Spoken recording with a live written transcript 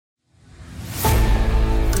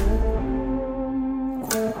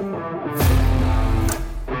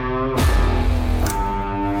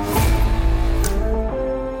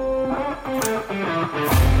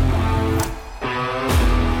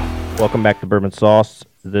Welcome back to Bourbon Sauce.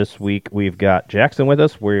 This week we've got Jackson with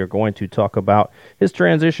us. We're going to talk about his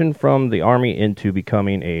transition from the Army into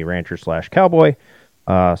becoming a rancher slash cowboy.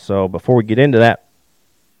 So before we get into that,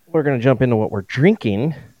 we're going to jump into what we're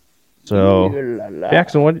drinking. So,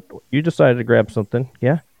 Jackson, what you decided to grab something?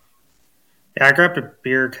 Yeah? Yeah, I grabbed a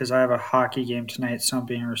beer because I have a hockey game tonight, so I'm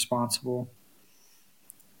being responsible.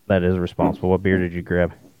 That is responsible. What beer did you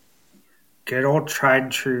grab? Good old tried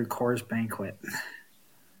and true Coors Banquet.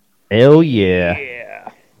 Hell yeah.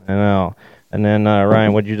 I know. And then,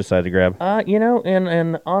 Ryan, what did you decide to grab?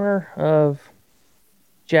 In honor of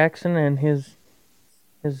Jackson and his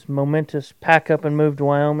momentous pack up and move to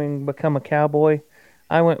Wyoming, become a cowboy,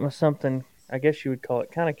 I went with something, I guess you would call it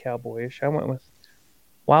kind of cowboyish. I went with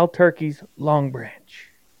Wild Turkey's Long Branch.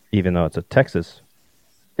 Even though it's a Texas.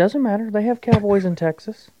 Doesn't matter. They have cowboys in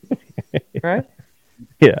Texas. Right?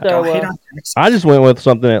 Yeah. So, I just went with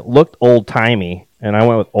something that looked old-timey, and I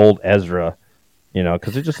went with Old Ezra,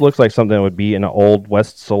 because it just looks like something that would be in an old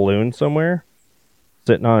West saloon somewhere,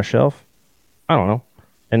 sitting on a shelf. I don't know.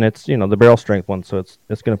 And it's, the barrel strength one, so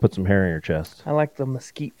it's going to put some hair in your chest. I like the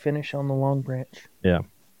mesquite finish on the Long Branch. Yeah.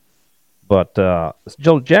 But,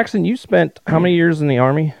 Joe Jackson, you spent how many years in the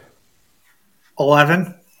Army?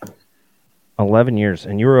 11. 11 years,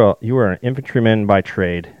 and you were an infantryman by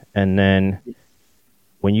trade, and then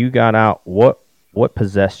when you got out, what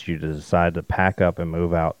possessed you to decide to pack up and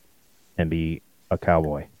move out and be a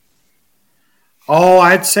cowboy? Oh,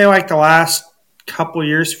 I'd say like the last couple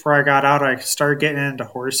years before I got out, I started getting into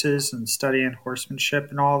horses and studying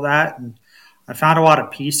horsemanship and all that, and I found a lot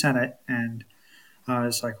of peace in it, and I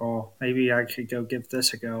was like, oh, maybe I could go give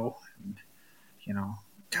this a go, and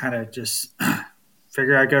kind of just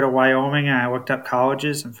figured I'd go to Wyoming, and I looked up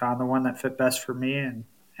colleges and found the one that fit best for me, and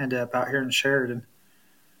ended up out here in Sheridan.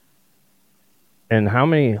 And how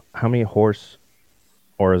many horse,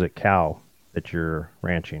 or is it cow, that you're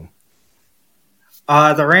ranching?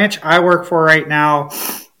 The ranch I work for right now,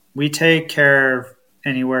 we take care of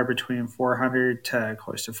anywhere between 400 to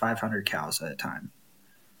close to 500 cows at a time.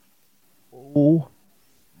 Oh,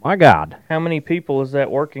 my God. How many people is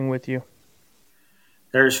that working with you?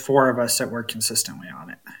 There's 4 of us that work consistently on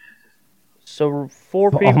it. So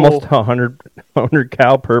 4 people. Almost 100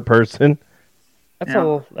 cow per person.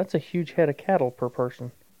 That's a huge head of cattle per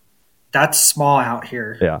person. That's small out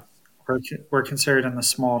here. Yeah. We're considered in the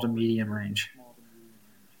small to medium range.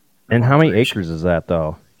 And how many acres is that,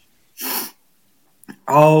 though?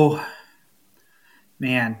 Oh,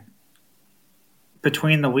 man.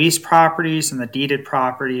 Between the lease properties and the deeded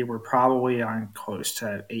property, we're probably on close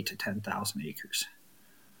to 8,000 to 10,000 acres.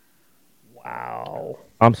 Wow.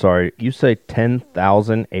 I'm sorry. You say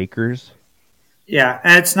 10,000 acres? Yeah,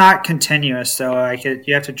 and it's not continuous, so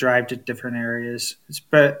you have to drive to different areas. It's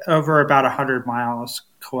over about 100 miles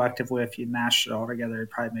collectively. If you mashed it all together, it'd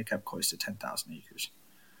probably make up close to 10,000 acres.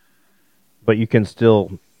 But you can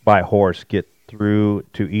still, by horse, get through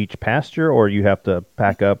to each pasture, or you have to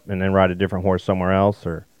pack up and then ride a different horse somewhere else?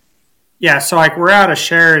 Or yeah, so we're out of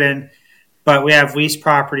Sheridan, but we have lease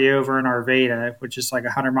property over in Arvada, which is like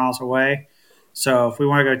 100 miles away. So if we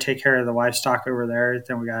want to go take care of the livestock over there,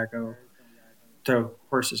 then we got to go throw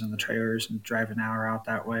horses in the trailers and drive an hour out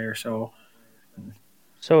that way or so.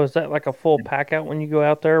 So is that like a full pack out when you go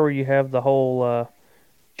out there, where you have the whole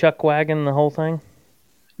chuck wagon, the whole thing?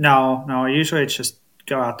 No. Usually it's just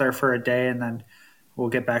go out there for a day, and then we'll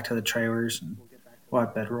get back to the trailers, and we'll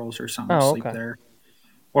have bedrolls or something to sleep there.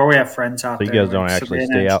 Or we have friends out there. So you guys don't actually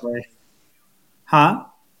stay out? Huh?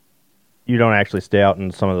 You don't actually stay out in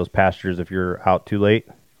some of those pastures if you're out too late?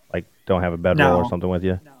 Like, don't have a bedroll or something with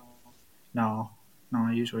you? No,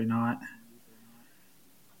 usually not.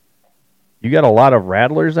 You got a lot of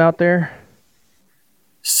rattlers out there?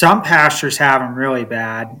 Some pastures have them really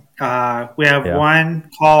bad. We have one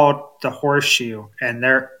called the Horseshoe, and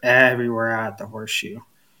they're everywhere at the Horseshoe.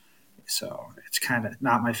 So it's kind of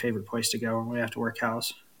not my favorite place to go when we have to work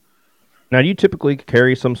cows. Now, do you typically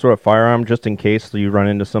carry some sort of firearm just in case you run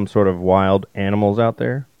into some sort of wild animals out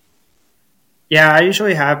there? Yeah, I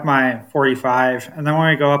usually have my 45, and then when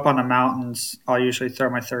I go up on the mountains, I'll usually throw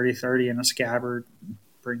my 30-30 in a scabbard and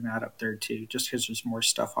bring that up there too, just because there's more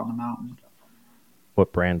stuff on the mountain.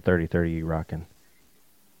 What brand 30-30 are you rocking?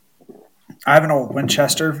 I have an old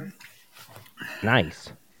Winchester.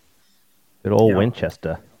 Nice. Good old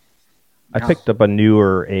Winchester. I picked up a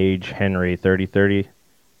newer age Henry 30-30.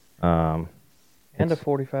 And a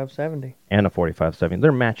 45-70. And a 45-70.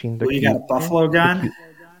 They're matching. They're you got a buffalo gun?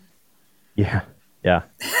 Yeah. That's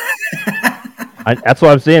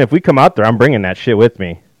what I'm saying. If we come out there, I'm bringing that shit with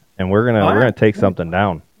me, and we're gonna take something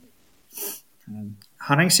down.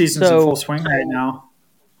 Hunting season's in full swing right now.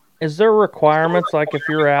 Is there requirements like if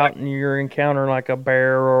you're out and you're encountering like a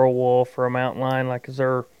bear or a wolf or a mountain lion? Like, is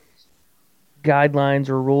there guidelines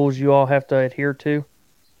or rules you all have to adhere to?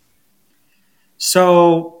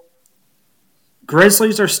 So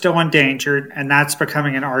grizzlies are still endangered, and that's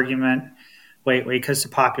becoming an argument lately because the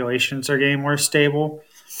populations are getting more stable.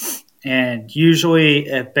 And usually,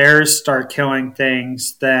 if bears start killing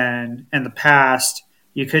things, then in the past,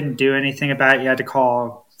 you couldn't do anything about it. You had to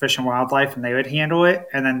call Fish and Wildlife, and they would handle it.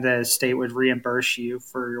 And then the state would reimburse you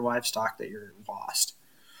for your livestock that you lost.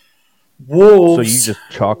 So you Wolves, just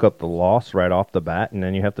chalk up the loss right off the bat, and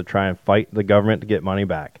then you have to try and fight the government to get money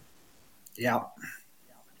back. yeah.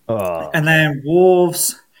 Uh, And then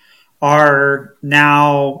wolves are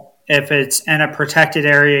now, if it's in a protected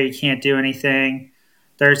area, you can't do anything.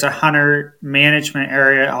 There's a hunter management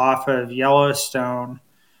area off of Yellowstone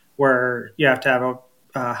where you have to have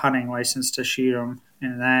a hunting license to shoot them.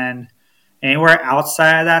 And then anywhere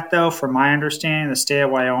outside of that, though, from my understanding, the state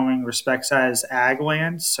of Wyoming respects that as ag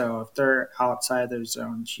land. So if they're outside those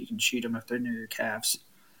zones, you can shoot them if they're near your calves.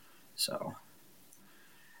 So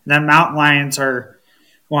and then mountain lions are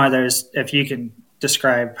one of those, if you can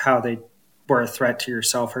describe how they were a threat to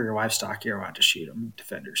yourself or your livestock, you're allowed to shoot them and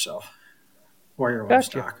defend yourself or your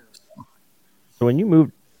Gotcha. livestock. so when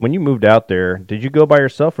you moved out there, did you go by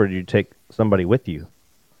yourself or did you take somebody with you?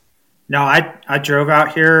 No, I drove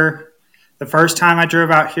out here. The first time I drove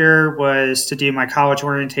out here was to do my college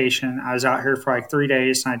orientation. I was out here for like 3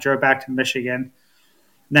 days, and I drove back to Michigan.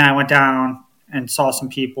 Then I went down and saw some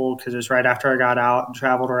people because it was right after I got out and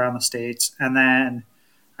traveled around the states. And then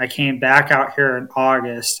I came back out here in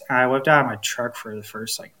August. And I lived out of my truck for the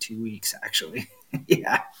first like 2 weeks, actually.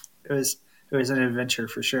 Yeah, it was an adventure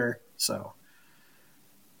for sure. So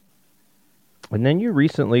And then you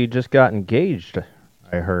recently just got engaged,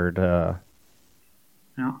 I heard. yeah,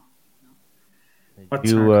 what's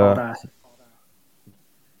You her called?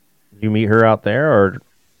 you meet her out there, or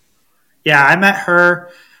Yeah, I met her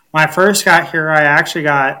when I first got here. I actually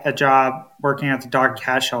got a job working at the dog and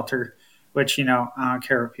cat shelter, which, I don't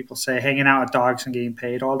care what people say. Hanging out with dogs and getting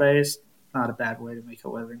paid all day is not a bad way to make a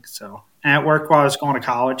living. So, and it worked while I was going to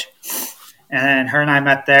college. And then her and I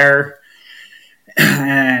met there.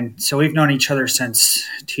 And so we've known each other since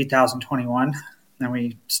 2021. Then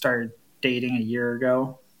we started dating a year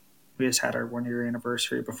ago. We just had our 1 year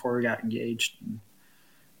anniversary before we got engaged. And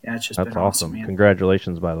yeah, it's just that's been awesome, man.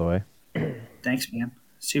 Congratulations, by the way. Thanks, man.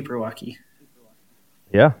 Super lucky.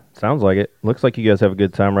 Yeah, sounds like it. Looks like you guys have a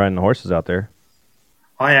good time riding the horses out there.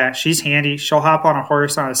 Oh yeah, she's handy. She'll hop on a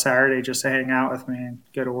horse on a Saturday just to hang out with me and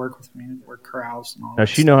go to work with me and work corrals and all that. Does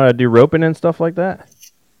she know how to do roping and stuff like that?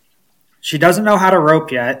 She doesn't know how to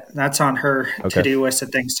rope yet. That's on her Okay. to-do list of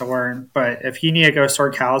things to learn. But if you need to go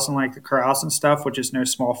sort cows and like the corrals and stuff, which is no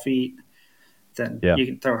small feat, then Yeah. you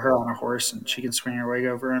can throw her on a horse and she can swing her leg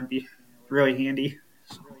over and be really handy.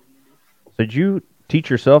 So did you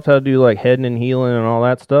teach yourself how to do like heading and heeling and all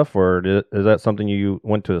that stuff, or is that something you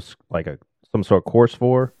went to some sort of course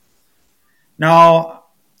for? No,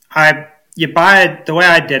 you buy it. The way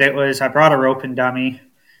I did it was I brought a roping dummy,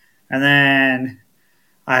 and then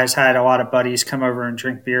I just had a lot of buddies come over and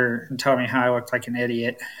drink beer and tell me how I looked like an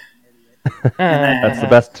idiot. That's the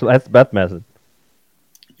best. That's the best method.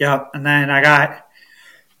 Yep. And then I got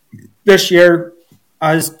this year.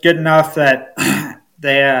 I was good enough that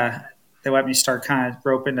they let me start kind of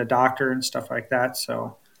roping the doctor and stuff like that.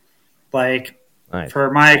 So, like Nice.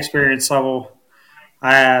 for my experience level,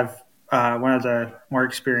 I have one of the more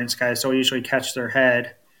experienced guys. They'll usually catch their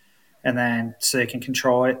head, and then so they can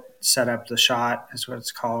control it, set up the shot is what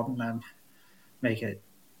it's called, and then make it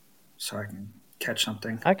so I can catch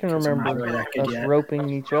something. I can 'Cause I'm not remember really that good us yet. roping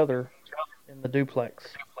each other in the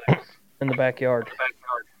duplex in the backyard.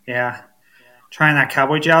 Yeah. Trying that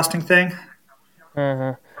cowboy jousting thing.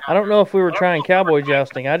 Uh-huh. I don't know if we were trying cowboy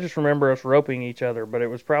jousting. I just remember us roping each other, but it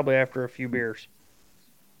was probably after a few beers.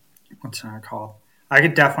 What's that called? I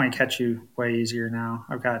could definitely catch you way easier now.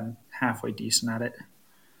 I've gotten halfway decent at it.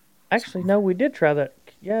 Actually, no, we did try that.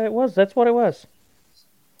 Yeah, it was. That's what it was.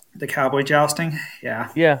 The cowboy jousting? Yeah.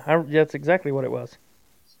 Yeah, that's exactly what it was.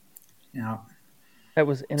 Yeah. That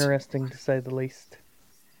was interesting to say the least.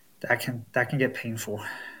 That can get painful.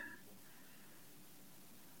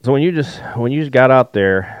 So when you just got out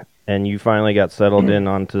there and you finally got settled in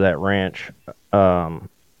onto that ranch,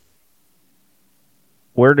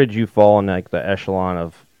 where did you fall in like the echelon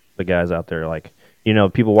of the guys out there? Like,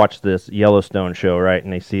 people watch this Yellowstone show, right?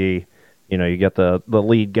 And they see, you get the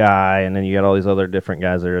lead guy, and then you got all these other different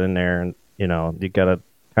guys that are in there, and you got to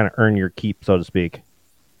kind of earn your keep, so to speak.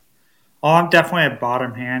 Oh, I'm definitely a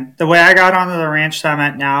bottom hand. The way I got onto the ranch that I'm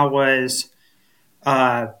at now was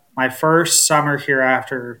my first summer here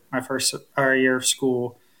after my first year of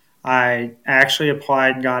school, I actually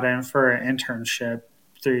applied and got in for an internship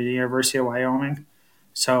through the University of Wyoming.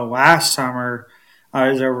 So last summer, I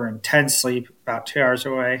was over in Tent Sleep, about 2 hours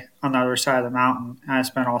away on the other side of the mountain. And I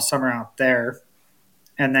spent all summer out there.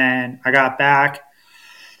 And then I got back.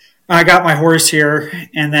 I got my horse here,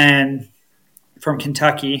 and then from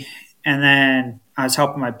Kentucky. And then I was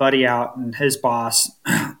helping my buddy out, and his boss,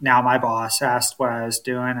 now my boss, asked what I was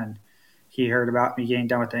doing. And he heard about me getting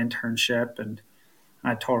done with the internship. And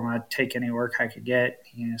I told him I'd take any work I could get.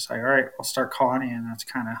 He was like, all right, I'll start calling you. And that's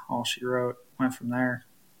kind of all she wrote. Went from there.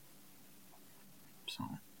 So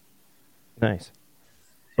Nice.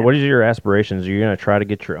 So, what is your aspirations? Are you going to try to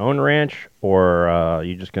get your own ranch, or are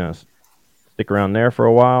you just going to stick around there for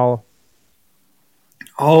a while?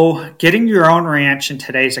 Oh, getting your own ranch in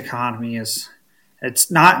today's economy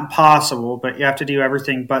it's not impossible, but you have to do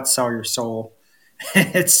everything but sell your soul.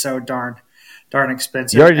 It's so darn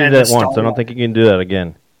expensive. You already did that once. I don't think you can do that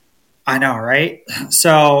again. I know, right?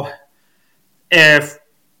 So if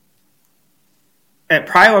it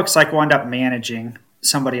probably looks like we'll end up managing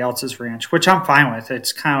somebody else's ranch, which I'm fine with.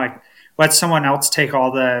 It's kind of like let someone else take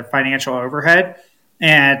all the financial overhead.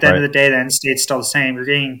 And at the end of the day, the end state's still the same. You're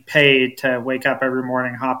getting paid to wake up every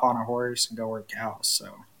morning, hop on a horse, and go work cows.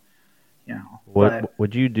 So, What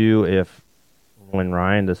would you do if, when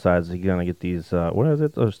Ryan decides he's going to get these, what is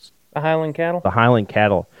it? Those The Highland cattle? the Highland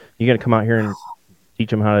cattle. You going to come out here and teach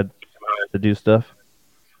them how to do stuff?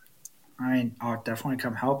 I mean, I'll definitely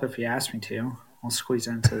come help if you ask me to. I'll squeeze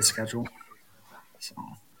into the schedule. So,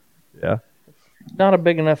 Yeah. Not a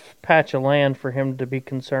big enough patch of land for him to be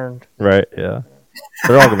concerned. Right. Yeah.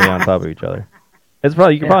 They're all going to be on top of each other. It's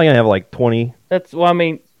probably you're probably going to have like 20. That's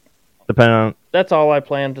Depending on. That's all I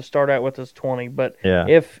plan to start out with is 20. But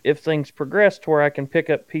if things progress to where I can pick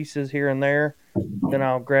up pieces here and there, then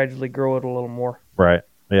I'll gradually grow it a little more. Right.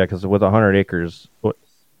 Yeah, because with 100 acres, what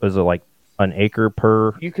is it, like an acre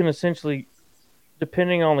per? You can essentially,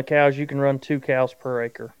 depending on the cows, you can run 2 cows per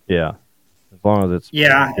acre. Yeah. As long as it's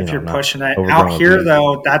if you're pushing it out here,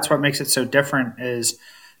 though, that's what makes it so different. Is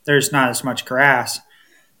there's not as much grass,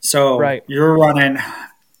 so you're running,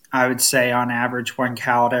 I would say, on average, 1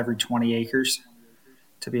 cow to every 20 acres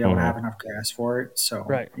to be able to have enough grass for it. So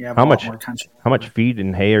you have how a much lot more country. How much feed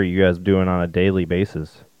and hay are you guys doing on a daily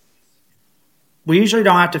basis? We usually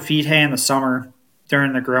don't have to feed hay in the summer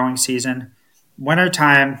during the growing season.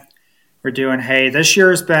 Wintertime, we're doing hay. This year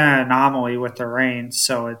has been an anomaly with the rain,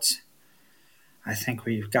 so I think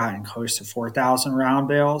we've gotten close to 4,000 round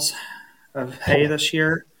bales of hay this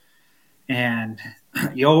year. And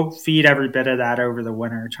you'll feed every bit of that over the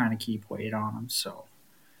winter, trying to keep weight on them. So,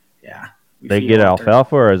 yeah. They get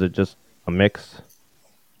alfalfa, or is it just a mix?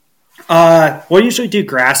 We'll usually do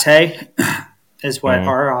grass hay is what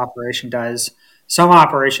our operation does. Some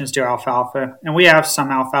operations do alfalfa, and we have some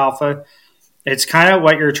alfalfa. It's kind of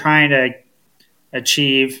what you're trying to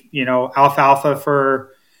achieve, alfalfa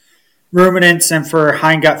for ruminants and for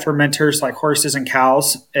hindgut fermenters like horses and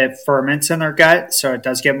cows. It ferments in their gut, so it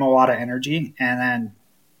does give them a lot of energy and then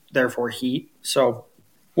therefore heat. So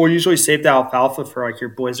we'll usually save the alfalfa for like your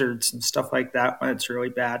blizzards and stuff like that when it's really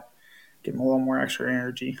bad. Give them a little more extra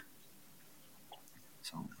energy.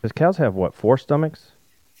 So, does cows have 4 stomachs?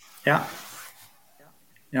 Yeah.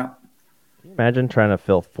 Yeah. Can you imagine trying to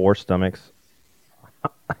fill 4 stomachs?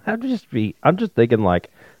 I'm just thinking, like,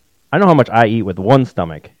 I know how much I eat with 1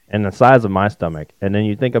 stomach and the size of my stomach, and then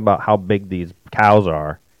you think about how big these cows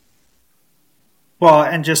are. Well,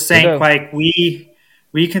 and just think, like, we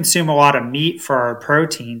consume a lot of meat for our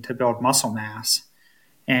protein to build muscle mass,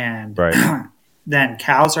 and then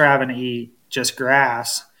cows are having to eat just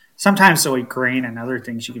grass. Sometimes they'll eat grain and other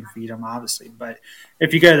things you can feed them, obviously. But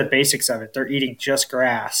if you go to the basics of it, they're eating just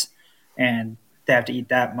grass, and they have to eat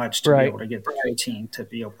that much to be able to get the protein to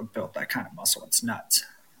be able to build that kind of muscle. It's nuts.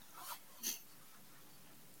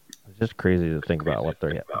 It's just crazy to think about what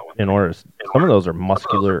they're in order. Some of those are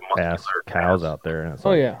muscular ass cows out there, and it's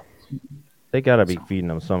they got to be feeding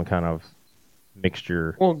them some kind of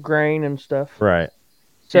mixture, grain and stuff. Right.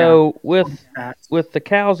 So with the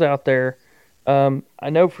cows out there, I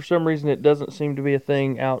know for some reason it doesn't seem to be a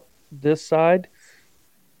thing out this side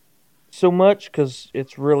so much because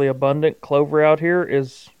it's really abundant. Clover out here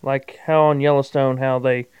is like how on Yellowstone, how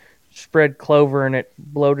they spread clover and it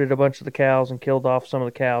bloated a bunch of the cows and killed off some of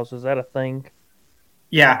the cows. Is that a thing?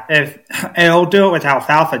 Yeah, it'll do it with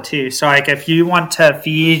alfalfa too. So like if you want to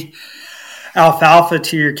feed alfalfa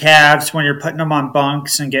to your calves when you're putting them on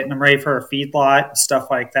bunks and getting them ready for a feedlot and stuff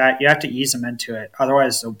like that, you have to ease them into it.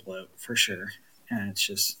 Otherwise they'll bloat for sure. And it's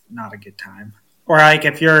just not a good time. Or like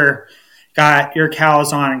if you're got your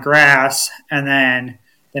cows on grass, and then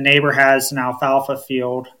the neighbor has an alfalfa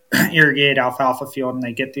field, irrigated alfalfa field, and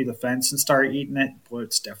they get through the fence and start eating it, well,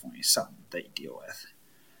 it's definitely something they deal with.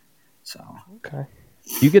 So Okay.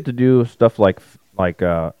 You get to do stuff like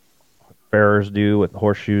farriers do with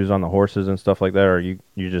horseshoes on the horses and stuff like that, or you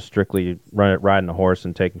just strictly riding the horse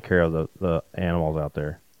and taking care of the animals out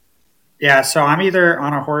there. yeah, so I'm either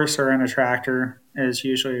on a horse or in a tractor is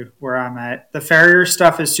usually where I'm at. The farrier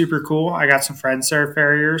stuff is super cool. I got some friends that are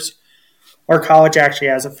farriers. Our college actually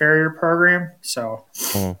has a farrier program, so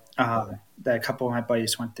Mm. that a couple of my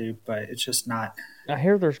buddies went through, but it's just not. I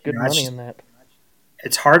hear there's good You know, money in that.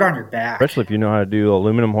 It's hard on your back. Especially if you know how to do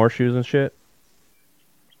aluminum horseshoes and shit,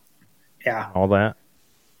 Yeah, all that.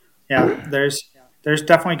 yeah. There's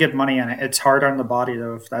definitely good money in it. It's hard on the body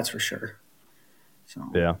though, that's for sure. So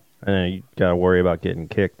Yeah, and then you got to worry about getting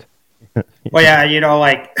kicked. well, yeah,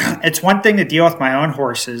 like it's one thing to deal with my own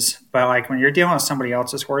horses, but like when you're dealing with somebody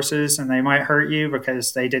else's horses and they might hurt you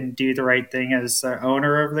because they didn't do the right thing as the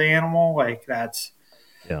owner of the animal, like that's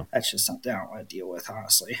just something I don't want to deal with,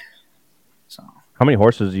 honestly. So How many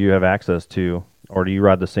horses do you have access to, or do you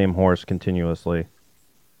ride the same horse continuously?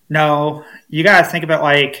 no, you got to think about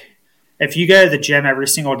like if you go to the gym every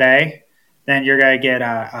single day, then you're gonna get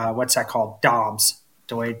what's that called? DOMS,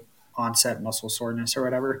 delayed onset muscle soreness or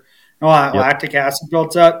whatever. A lot of lactic acid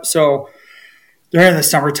builds up. So during the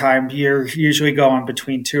summertime, you're usually going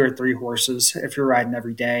between 2 or 3 horses if you're riding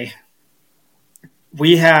every day.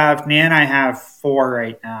 Nan and I have 4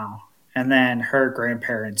 right now, and then her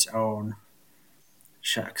grandparents own,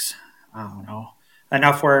 shucks, I don't know,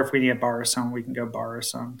 enough where if we need to borrow some, we can go borrow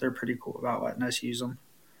some. They're pretty cool about letting us use them.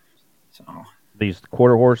 So These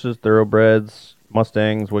quarter horses, thoroughbreds,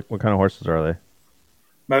 Mustangs. What kind of horses are they?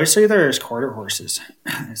 mostly there's quarter horses.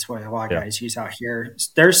 That's what a lot of guys use out here.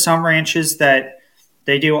 There's some ranches that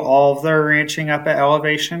they do all of their ranching up at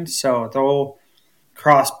elevation, so they'll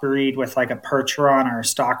crossbreed with like a Percheron or a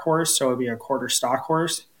stock horse, so it'll be a quarter stock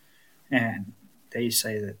horse. And they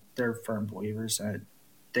say that they're firm believers that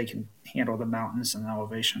they can handle the mountains and the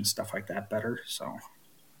elevation and stuff like that better. So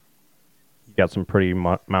You got some pretty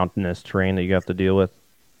mountainous terrain that you have to deal with.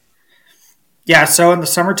 yeah, so in the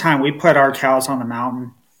summertime we put our cows on the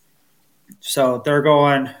mountain. So they're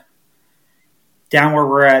going down where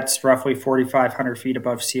we're at, it's roughly 4,500 feet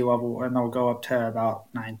above sea level, and they'll go up to about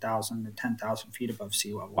 9,000 to 10,000 feet above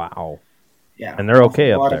sea level. Wow. Yeah. And they're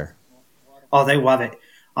okay up there. Oh, they love it.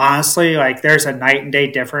 Honestly, like there's a night and day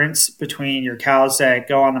difference between your cows that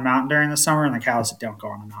go on the mountain during the summer and the cows that don't go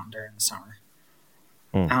on the mountain during the summer.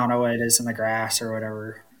 I don't know what it is in the grass or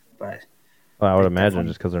whatever, but Well, I would imagine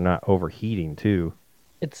just because they're not overheating too.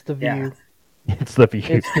 It's the view. yeah, It's the view.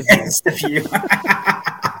 It's the view. it's the view.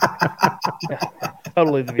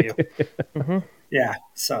 Totally the view. Yeah,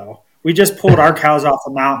 so we just pulled our cows off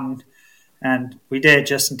the mountain, and we did it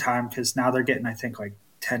just in time because now they're getting, I think, like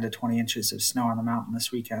 10 to 20 inches of snow on the mountain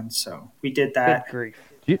this weekend. So we did that Good grief.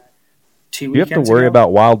 2 Do you have weekends to worry ago.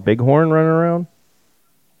 about wild bighorn running around?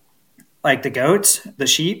 Like the goats, the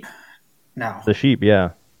sheep? No. The sheep,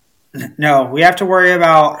 yeah. No, we have to worry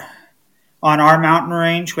about, on our mountain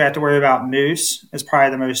range, we have to worry about moose. Is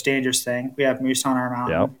probably the most dangerous thing. We have moose on our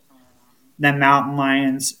mountain. Yep. Then mountain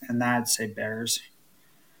lions, and then I'd say bears.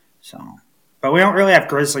 So, but we don't really have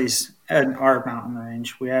grizzlies in our mountain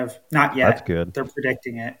range. We have, not yet. That's good. They're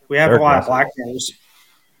predicting it. We have They're a lot of aggressive. black bears,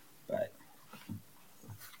 but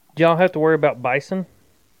Do y'all have to worry about bison?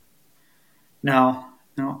 no.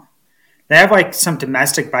 They have like some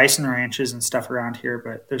domestic bison ranches and stuff around here,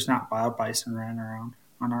 but there's not wild bison running around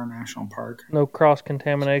on our national park. No cross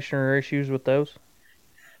contamination or issues with those?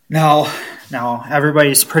 No.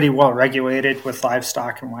 Everybody's pretty well regulated with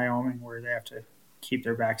livestock in Wyoming, where they have to keep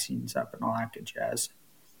their vaccines up and all that good jazz.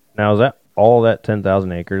 Now, is that all that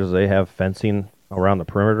 10,000 acres? Do they have fencing around the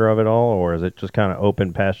perimeter of it all, or is it just kind of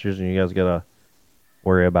open pastures and you guys got to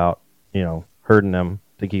worry about, herding them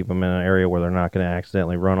to keep them in an area where they're not going to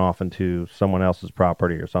accidentally run off into someone else's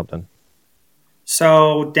property or something?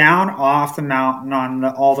 So down off the mountain on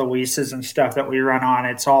all the leases and stuff that we run on,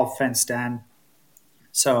 it's all fenced in.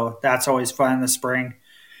 So that's always fun in the spring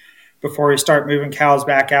before we start moving cows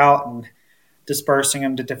back out and dispersing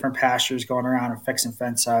them to different pastures, going around and fixing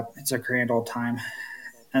fence up. It's a grand old time.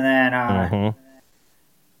 And then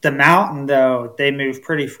the mountain, though, they move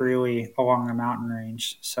pretty freely along the mountain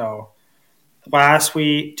range. So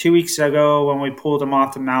 2 weeks ago when we pulled them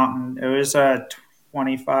off the mountain, it was a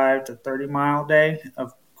 25 to 30 mile day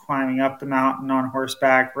of climbing up the mountain on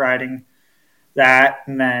horseback, riding that,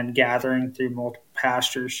 and then gathering through multiple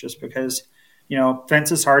pastures just because,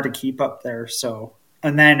 fence is hard to keep up there. So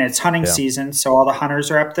And then it's hunting Yeah. season, so all the hunters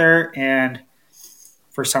are up there, and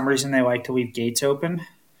for some reason they like to leave gates open.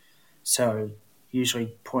 So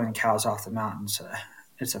usually pulling cows off the mountains,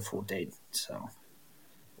 it's a full day. So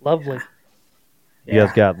Lovely. You guys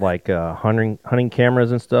yeah, got like hunting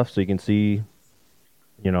cameras and stuff, so you can see,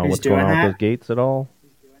 who's what's going doing on with that? those gates at all.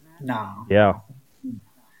 No, Yeah. no,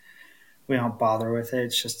 we don't bother with it.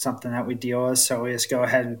 It's just something that we deal with. So we just go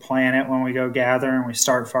ahead and plan it when we go gather, and we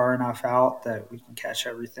start far enough out that we can catch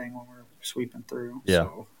everything when we're sweeping through. Yeah.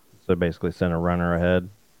 So basically, send a runner ahead.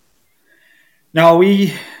 No,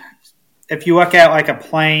 if you look at like a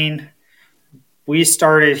plane, we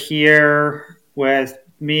started here with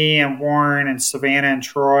me and Warren and Savannah and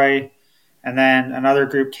Troy, and then another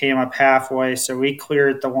group came up halfway. So we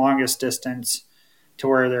cleared the longest distance to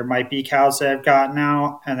where there might be cows that have gotten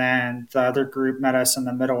out, and then the other group met us in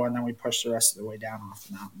the middle, and then we pushed the rest of the way down off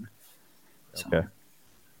the mountain. So, Okay.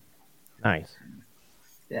 Nice.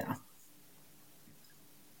 yeah.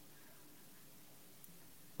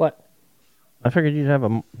 What? I figured you'd have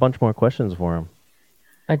a bunch more questions for him.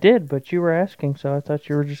 I did, but you were asking, so I thought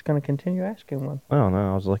you were just going to continue asking one. Oh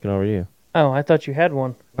no, I was looking over you. Oh, I thought you had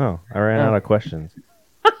one. Oh, I ran out of questions.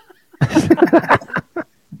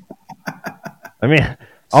 I mean,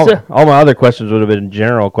 all my other questions would have been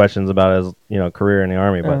general questions about his, career in the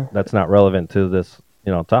Army, but that's not relevant to this,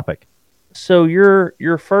 topic. So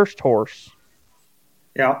your first horse,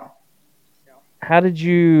 Yeah. how did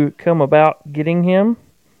you come about getting him?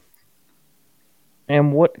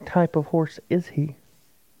 And what type of horse is he?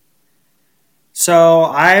 So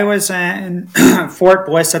I was in Fort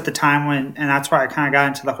Bliss at the time and that's where I kind of got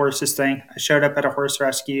into the horses thing. I showed up at a horse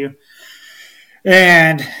rescue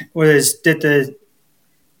and did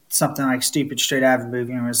something like stupid straight out of a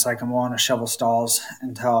movie and was like, I'm willing to shovel stalls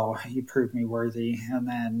until you prove me worthy. And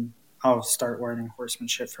then I'll start learning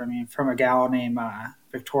horsemanship from a gal named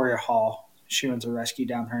Victoria Hall. She owns a rescue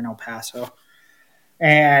down here in El Paso.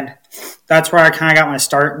 And that's where I kind of got my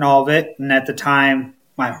start in all of it. And at the time,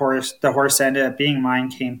 the horse ended up being mine,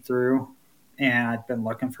 came through, and I'd been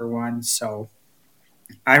looking for one. So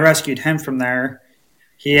I rescued him from there.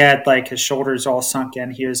 He had like his shoulders all sunk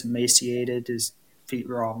in. He was emaciated. His feet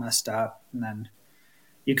were all messed up. And then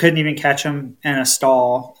you couldn't even catch him in a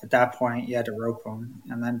stall at that point. You had to rope him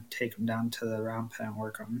and then take him down to the round pen and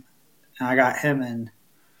work him. And I got him in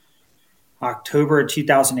October of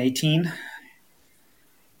 2018.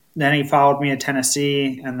 Then he followed me to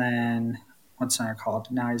Tennessee, and then what's that called?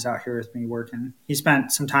 Now he's out here with me working. He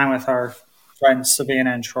spent some time with our friends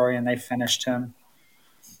Savannah and Troy, and they finished him.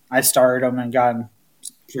 I started him and got him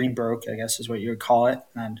green broke, I guess is what you would call it.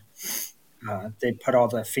 And they put all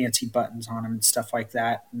the fancy buttons on him and stuff like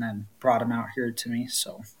that, and then brought him out here to me.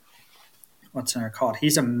 So what's that called?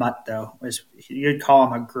 He's a mutt, though. You'd call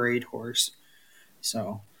him a grade horse.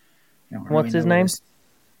 So What's his name?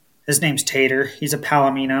 His name's Tater. He's a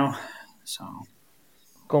Palomino. So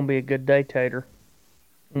Gonna be a good day, Tater.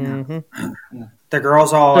 Mm-hmm. Yeah. The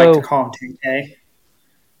girls all like to call him Tay.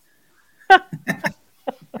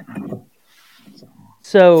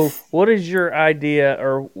 So, what is your idea,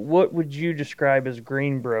 or what would you describe as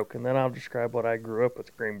Greenbroke? And then I'll describe what I grew up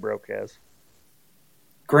with Greenbroke as.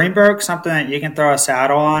 Greenbroke, something that you can throw a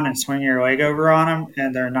saddle on and swing your leg over on them,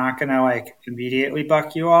 and they're not going to like immediately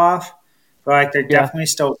buck you off. But like they're definitely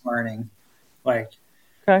still learning. Like,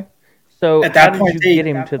 okay. So at that how point, did you get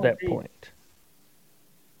him to that point?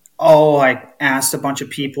 Oh, like asked a bunch of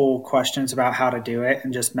people questions about how to do it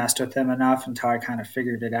and just messed with them enough until I kind of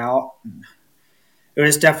figured it out. And it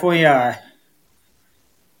was definitely a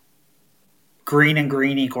green and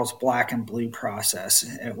green equals black and blue process.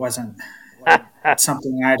 It wasn't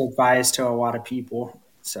something I'd advise to a lot of people.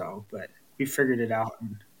 So, but we figured it out,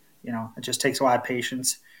 and it just takes a lot of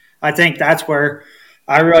patience. I think that's where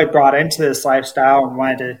I really brought into this lifestyle and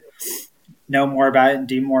wanted to know more about it and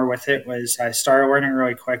do more with it. Was I started learning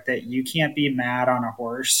really quick that you can't be mad on a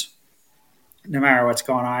horse no matter what's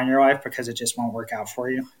going on in your life because it just won't work out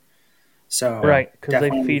for you. So right, because they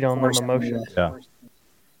feed on them emotions.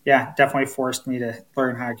 Yeah, definitely forced me to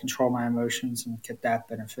learn how to control my emotions and get that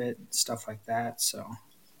benefit and stuff like that. So,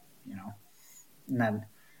 and then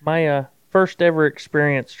my first ever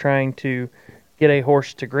experience trying to get a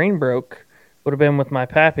horse to Greenbroke would have been with my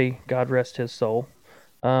pappy, God rest his soul.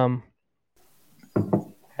 Had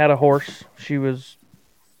a horse. She was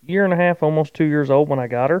a year and a half, almost 2 years old when I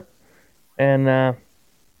got her, and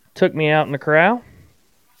took me out in the corral,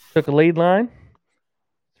 took a lead line,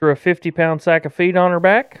 threw a 50-pound sack of feed on her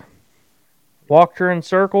back, walked her in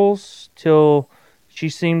circles till she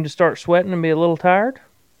seemed to start sweating and be a little tired,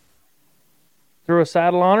 threw a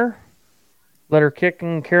saddle on her, let her kick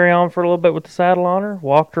and carry on for a little bit with the saddle on her,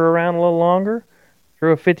 walked her around a little longer,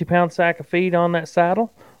 threw a 50-pound sack of feed on that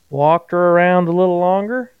saddle, walked her around a little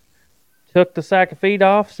longer, took the sack of feed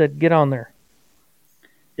off, said, "Get on there."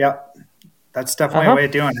 Yep. That's definitely a way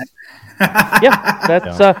of doing it. Yeah,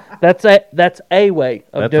 that's a way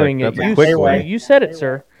of doing it. That's a quick way. You said it,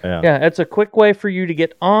 sir. Yeah. It's a quick way for you to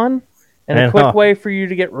get on, and a And quick off. way for you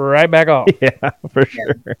to get right back off. Yeah, for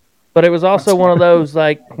sure. But it was also one of those,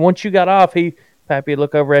 like, once you got off, Pappy would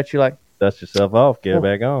look over at you like, Dust yourself off, get it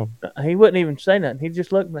back on. he wouldn't even say nothing. He'd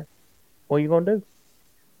just look like, "What are you going to do?"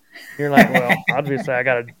 You're like, "Well, obviously I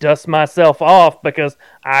got to dust myself off because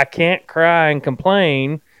I can't cry and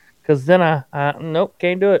complain because then nope,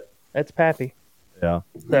 can't do it. That's Pappy." Yeah.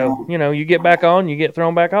 So, you get back on, you get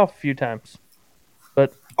thrown back off a few times.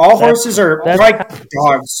 But all horses are like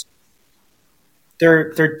dogs.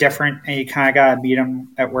 They're different, and you kind of got to meet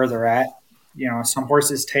them at where they're at. Some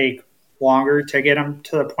horses take longer to get them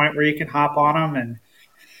to the point where you can hop on them, and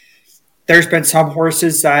there's been some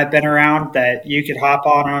horses that I've been around that you could hop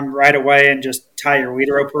on them right away and just tie your lead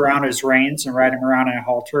rope around his reins and ride him around in a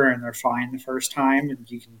halter, and they're fine the first time,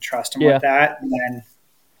 and you can trust them with that. And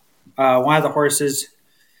then one of the horses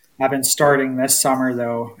I've been starting this summer,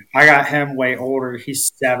 though, I got him way older.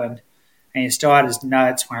 He's 7, and he still had his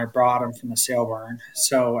nuts when I brought him from the sale barn.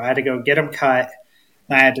 So I had to go get him cut.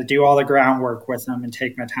 And I had to do all the groundwork with him and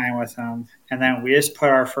take my time with him. And then we just put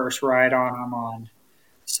our first ride on him on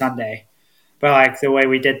Sunday. But like the way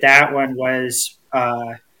we did that one was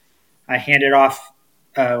I handed off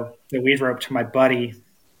the lead rope to my buddy,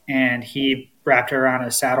 and he wrapped it around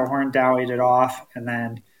his saddle horn, dallied it off, and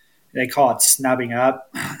then they call it snubbing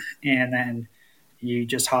up. And then you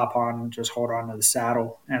just hop on and just hold on to the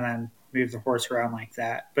saddle and then move the horse around like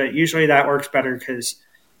that. But usually that works better because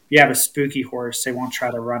you have a spooky horse. They won't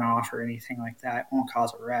try to run off or anything like that. It won't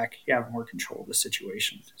cause a wreck. You have more control of the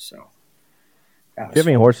situation. So, do you have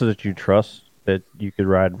any horses that you trust that you could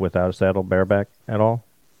ride without a saddle bareback at all?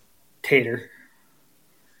 Tater.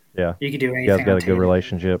 Yeah. You could do anything. You guys got a good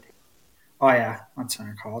relationship. Oh, yeah. That's what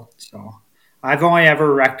they're called. So I've only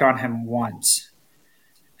ever wrecked on him once.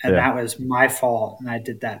 And that was my fault. And I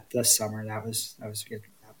did that this summer. That was good.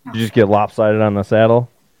 Did you just get lopsided on the saddle?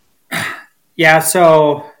 Yeah,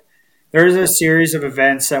 so there's a series of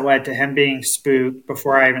events that led to him being spooked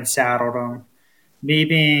before I even saddled him, me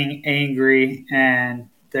being angry, and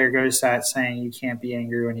there goes that saying, you can't be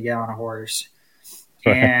angry when you get on a horse.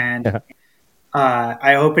 Right. And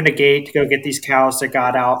I opened a gate to go get these cows that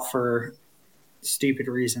got out for stupid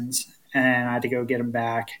reasons, and I had to go get them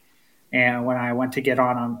back. And when I went to get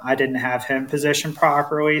on him, I didn't have him positioned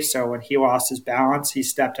properly, so when he lost his balance, he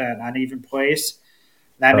stepped in an uneven place.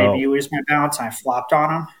 That made me lose my balance, and I flopped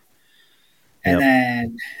on him. And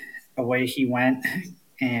then away he went,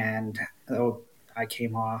 and I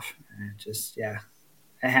came off. And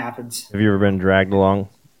it happens. Have you ever been dragged along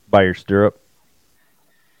by your stirrup?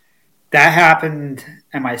 That happened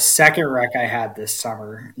at my second wreck I had this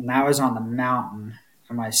summer, and that was on the mountain.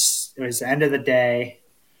 And it was the end of the day.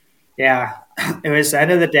 Yeah, it was the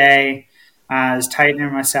end of the day. I was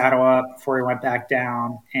tightening my saddle up before we went back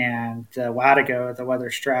down, and the latigo, the leather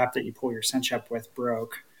strap that you pull your cinch up with,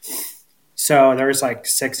 broke. So there was like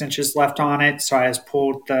 6 inches left on it. So I just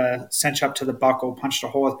pulled the cinch up to the buckle, punched a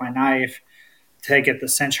hole with my knife to get the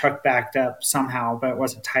cinch hook backed up somehow, but it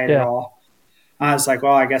wasn't tight at all. I was like,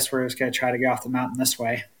 well, I guess we're just going to try to get off the mountain this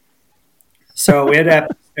way. So we ended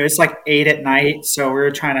up, it was like 8 at night. So we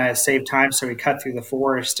were trying to save time. So we cut through the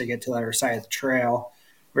forest to get to the other side of the trail.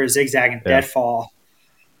 We were zigzagging deadfall.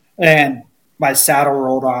 And my saddle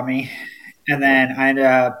rolled on me. And then I ended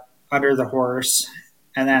up under the horse.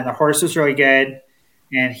 And then the horse was really good.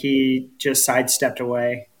 And he just sidestepped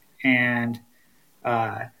away. And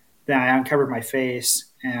then I uncovered my face.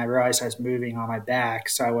 And I realized I was moving on my back.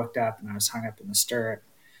 So I looked up and I was hung up in the stirrup.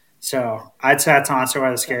 So I'd say that's honestly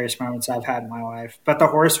one of the scariest moments I've had in my life. But the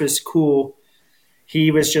horse was cool.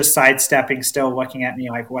 He was just sidestepping, still looking at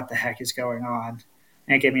me like, what the heck is going on?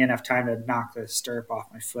 And it gave me enough time to knock the stirrup off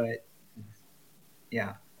my foot.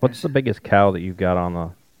 Yeah. What's the biggest cow that you've got on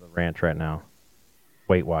the ranch right now,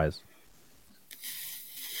 weight-wise?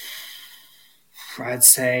 I'd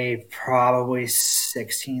say probably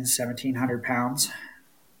 1,700 pounds.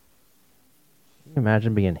 Can you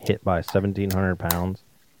imagine being hit by 1,700 pounds?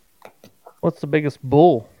 What's the biggest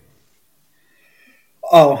bull?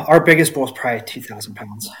 Oh, our biggest bull is probably 2,000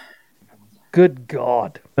 pounds. Good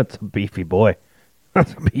God. That's a beefy boy.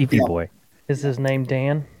 That's a beefy boy. Is his name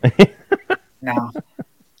Dan? No.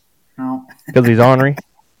 Because he's ornery?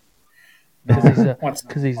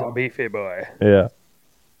 Because he's a beefy boy. Yeah.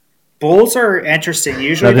 Bulls are interesting.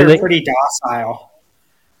 Usually Now, do they're they pretty docile,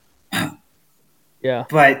 Yeah.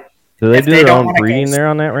 but do they if do they their don't own want to go, breeding there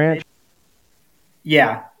on that ranch?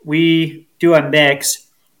 yeah, we do a mix.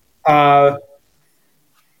 Uh,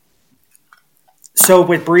 so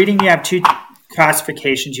with breeding, you have two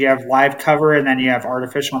classifications. You have live cover, and then you have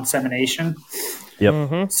artificial insemination. Yep.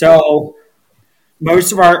 Mm-hmm. So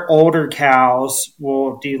most of our older cows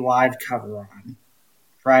will do live cover on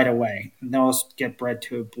right away, and those get bred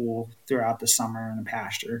to a bull throughout the summer in the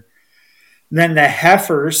pasture. Then the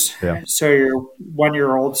heifers, Yeah. so your 1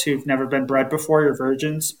 year olds who've never been bred before, your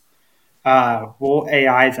virgins, we'll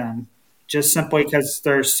AI them just simply because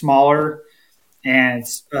they're smaller and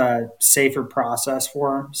it's a safer process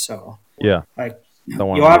for them. So, Yeah. like, Don't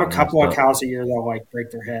want you'll them have a getting couple messed of up. cows a year that'll like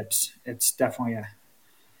break their hips. It's definitely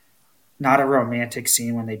not a romantic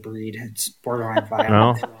scene when they breed. It's borderline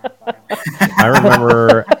violent. No. I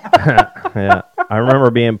remember, yeah, I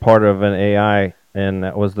remember being part of an AI, and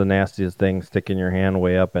that was the nastiest thing, sticking your hand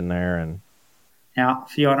way up in there, and Yeah,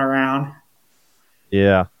 feeling around.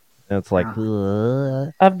 yeah, and it's like, I've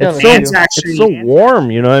done it's it Ants too. actually, it's so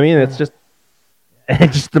warm, you know what I mean? It's just,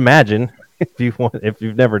 just imagine if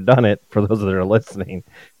you've never done it. For those that are listening,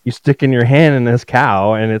 you stick in your hand in this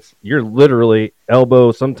cow, and you're literally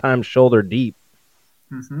elbow, sometimes shoulder deep,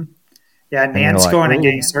 hmm yeah, and you're Nan's like, going and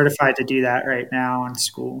getting ooh, certified to do that right now in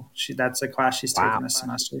school. That's a class she's wow, taking this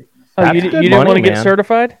semester. Oh, that's you good didn't money, want to get man.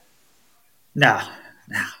 certified? No,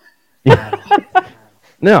 no, not at all.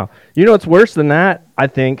 No, you know what's worse than that? I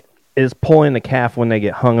think is pulling the calf when they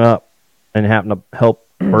get hung up and having to help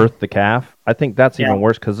birth the calf. I think that's Yeah, even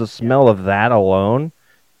worse because the smell of that alone.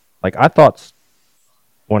 Like I thought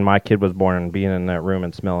when my kid was born and being in that room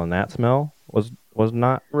and smelling that smell was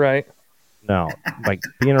not Right. no like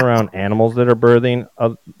being around animals that are birthing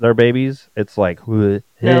their babies. It's like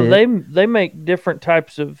Now they make different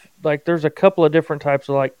types of like there's a couple of different types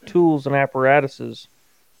of like tools and apparatuses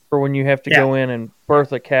for when you have to yeah, go in and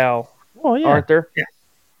birth a cow, oh yeah, aren't there?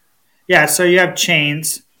 yeah. So you have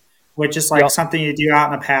chains, which is like Yep. something you do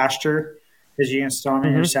out in the pasture because you can store them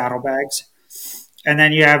in your Mm-hmm. saddlebags. And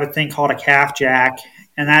then you have a thing called a calf jack,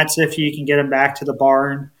 and that's if you can get them back to the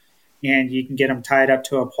barn and you can get them tied up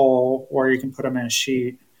to a pole or you can put them in a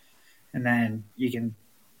chute and then you can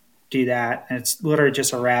do that. And it's literally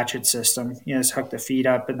just a ratchet system. You just hook the feet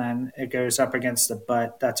up and then it goes up against the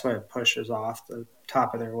butt. That's what it pushes off the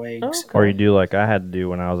top of their legs. or you Okay. do like I had to do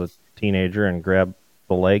when I was a teenager and grab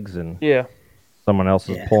the legs and Yeah. someone else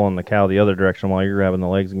is Yeah, pulling the cow the other direction while you're grabbing the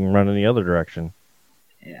legs and running the other direction.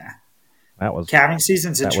 yeah. That was Calving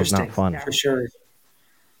season's that was not interesting fun. for sure,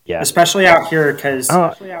 Yeah. especially out here because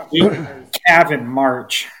Uh, we calve in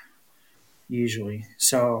March usually.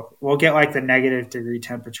 So we'll get like the -degree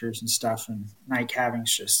temperatures and stuff, and night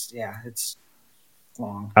calving's just it's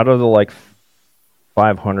long. out of the like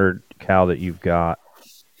 500 cow that you've got,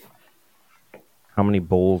 how many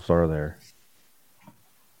bulls are there?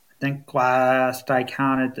 I think last I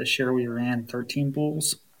counted this year we ran 13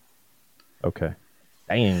 bulls. Okay.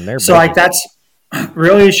 Dang, they're So big. like that's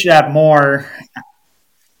really you should have more.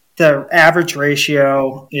 The average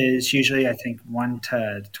ratio is usually I think 1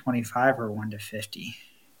 to 25 or 1 to 50.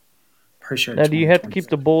 Pretty sure. Now, do you have to keep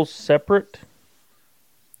the bulls separate?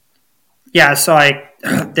 Yeah, so like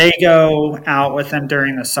they go out with them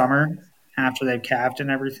during the summer after they've calved and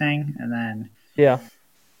everything, and then Yeah.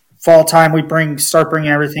 fall time we start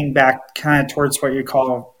bringing everything back kind of towards what you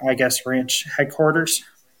call, I guess, ranch headquarters,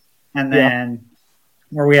 and Yeah. then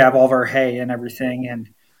where we have all of our hay and everything. And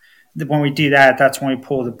when we do that, that's when we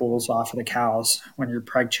pull the bulls off of the cows when you're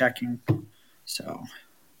preg checking. So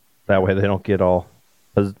That way they don't get all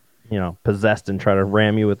possessed and try to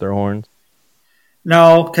ram you with their horns.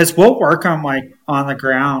 no, because we'll work them like on the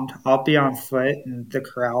ground. I'll be on foot in the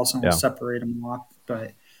corrals and we'll Yeah. separate them off.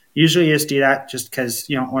 But usually you just do that just because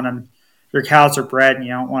you don't want them. Your cows are bred and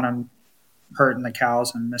you don't want them hurting the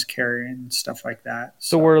cows and miscarrying and stuff like that.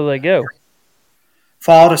 So where do they go?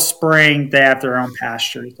 Fall to spring, they have their own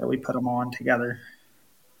pasture that we put them on together.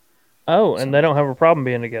 Oh, and they don't have a problem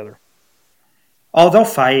being together. Oh, they'll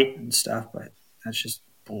fight and stuff, but that's just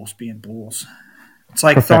bulls being bulls. It's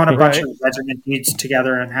like throwing a bunch Right. of regiment dudes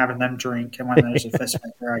together and having them drink, and when there's a fist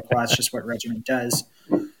fight, they're like, well, that's just what regiment does.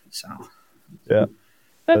 So, Yeah.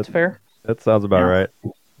 That's fair. That sounds about Yeah. right.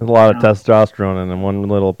 There's a lot of Yeah. testosterone in one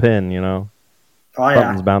little pin, oh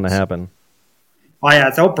Something's yeah, bound to happen. oh yeah,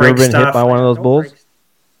 they'll You ever break been stuff. hit by one of those bulls?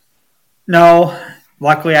 No,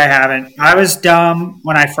 luckily I haven't. I was dumb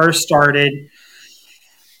when I first started.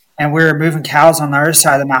 and we were moving cows on the other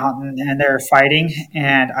side of the mountain, and they were fighting.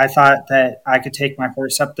 And I thought that I could take my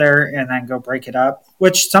horse up there and then go break it up,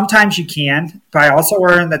 which sometimes you can. But I also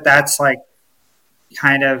learned that that's like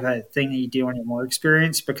kind of a thing that you do when you're more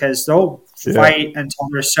experienced, because they'll fight until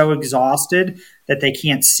they're so exhausted that they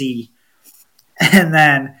can't see. And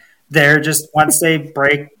then they're just, once they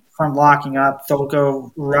break from locking up, they'll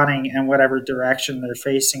go running in whatever direction they're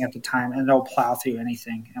facing at the time, and they'll plow through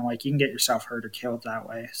anything. And like, you can get yourself hurt or killed that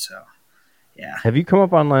way. So, yeah. Have you come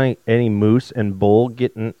up on like any moose and bull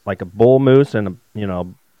getting like a bull moose and a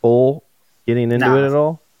bull getting into it at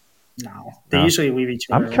all? No, they usually leave each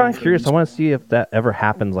other. I'm kind of curious. I want to see if that ever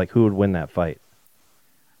happens. Like, who would win that fight?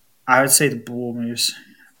 I would say the bull moose.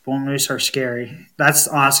 Bull moose are scary. That's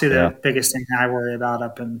honestly the biggest thing I worry about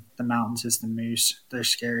up in the mountains is the moose. They're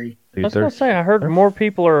scary. Dude, I was going to say, I heard more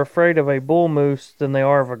people are afraid of a bull moose than they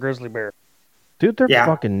are of a grizzly bear. Dude, they're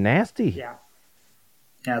fucking nasty. Yeah.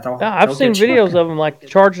 I've seen videos of them like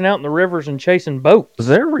charging out in the rivers and chasing boats.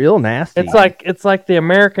 They're real nasty. It's like the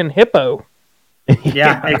American hippo.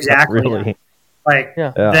 Yeah, exactly. Really. Like,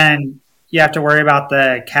 then you have to worry about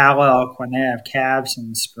the cow elk when they have calves in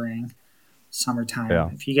the spring, summertime. Yeah.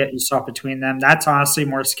 If you get yourself between them, that's honestly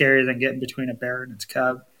more scary than getting between a bear and its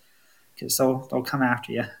cub, because they'll come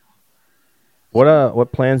after you.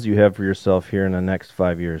 What plans do you have for yourself here in the next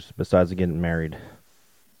 5 years besides getting married?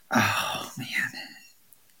 Oh man,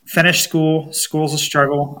 finish school. School's a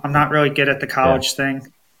struggle. I'm not really good at the college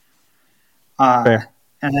thing. And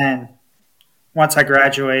then once I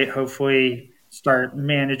graduate, hopefully start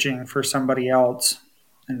managing for somebody else,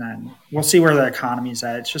 and then we'll see where the economy's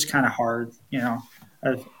at. It's just kind of hard,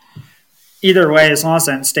 either way, as long as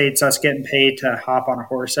it states us getting paid to hop on a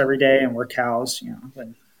horse every day and work cows,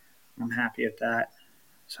 then I'm happy with that.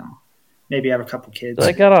 So maybe have a couple kids.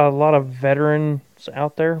 They got a lot of veterans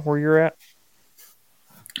out there where you're at?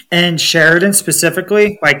 And Sheridan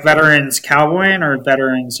specifically, like veterans cowboying or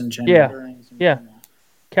veterans in general? Yeah.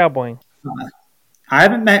 Cowboying. I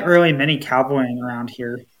haven't met really many cowboying around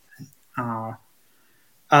here.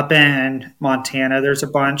 Up in Montana, there's a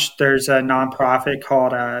bunch. There's a nonprofit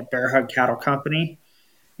called Bear Hug Cattle Company,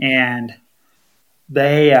 and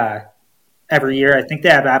they every year, I think they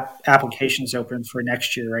have applications open for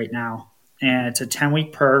next year right now, and it's a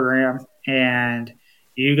 10-week program, and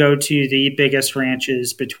you go to the biggest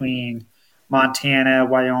ranches between Montana,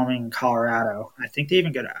 Wyoming, and Colorado. I think they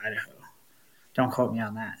even go to Idaho. Don't quote me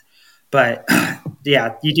on that. But,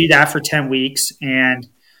 yeah, you do that for 10 weeks, and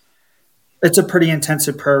it's a pretty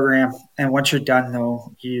intensive program. And once you're done,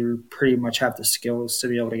 though, you pretty much have the skills to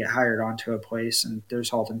be able to get hired onto a place, and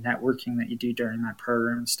there's all the networking that you do during that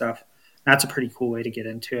program and stuff. That's a pretty cool way to get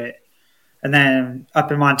into it. And then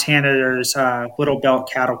up in Montana, there's Little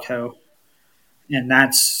Belt Cattle Co., and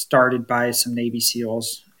that's started by some Navy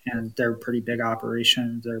SEALs, and they're a pretty big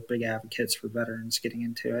operation. They're big advocates for veterans getting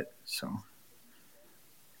into it, so...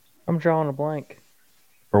 I'm drawing a blank.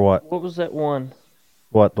 For what? What was that one?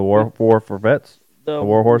 What, the war for vets? The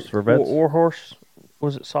war horse for vets? War horse.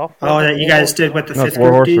 Was it soft? Oh, that you guys did with the fifth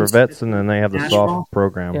war horse dudes? for vets, and then they have the soft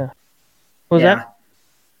program. Yeah. What was that?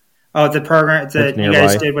 Oh, the program that you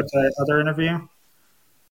guys did with the other interview?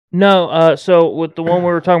 No, so with the one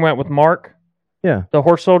we were talking about with Mark? Yeah. The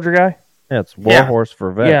horse soldier guy? Yeah, it's war horse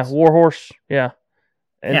for vets. Yeah, war horse. Yeah.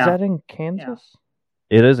 Is that in Kansas?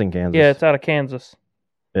 Yeah. It is in Kansas. Yeah, it's out of Kansas.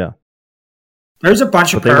 Yeah. There's a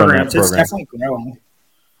bunch of programs. It's definitely growing.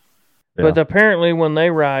 Yeah. But apparently when they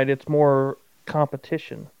ride, it's more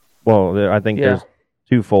competition. Well, I think there's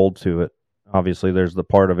twofold to it. Obviously, there's the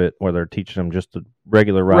part of it where they're teaching them just a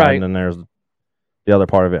regular ride, and then there's the other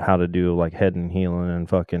part of it, how to do like head and heeling and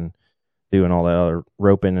fucking doing all that other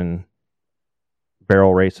roping and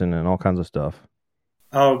barrel racing and all kinds of stuff.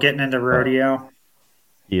 Oh, getting into rodeo.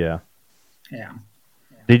 Yeah. Yeah.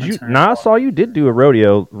 Did you? I saw you did do a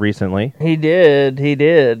rodeo recently. He did.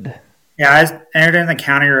 Yeah, I entered in the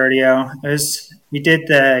county rodeo. We did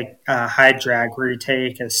the hide drag where you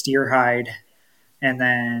take a steer hide and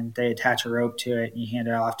then they attach a rope to it and you hand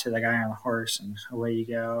it off to the guy on the horse and away you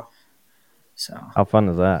go. So how fun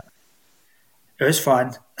is that? It was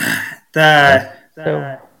fun. The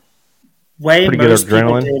way most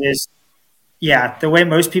people do it is, the way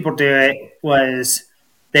most people do it was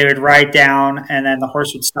they would ride down and then the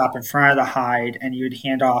horse would stop in front of the hide and you would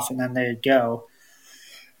hand off and then they would go,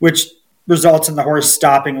 which results in the horse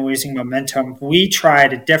stopping and losing momentum. We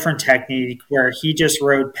tried a different technique where he just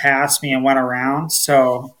rode past me and went around.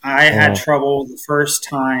 So I had trouble the first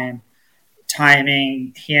time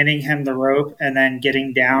timing, handing him the rope and then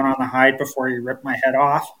getting down on the hide before he ripped my head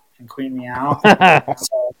off and cleaned me out.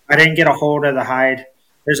 So I didn't get a hold of the hide.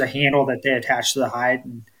 There's a handle that they attach to the hide,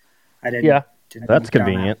 and I didn't. Yeah. didn't That's go down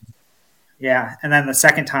that. convenient. Yeah, and then the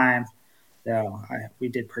second time, though, we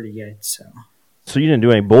did pretty good. So So you didn't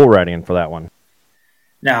do any bull riding for that one.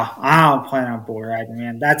 no, I don't plan on bull riding,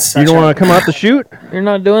 man. That's You such don't a want to come out the chute? You're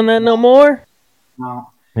not doing that no more? no.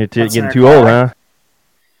 You're That's getting an too old, acquired. huh?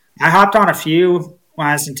 I hopped on a few when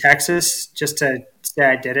I was in Texas just to say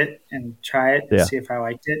I did it and try it and Yeah. see if I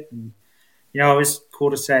liked it. And it was cool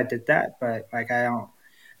to say I did that, but like I don't.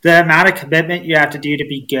 The amount of commitment you have to do to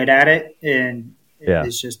be good at it, and Yeah.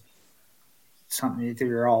 it's just something either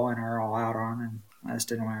you're all in or all out on. And I just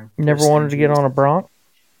didn't want to. You never wanted to get on a bronc?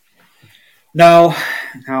 No.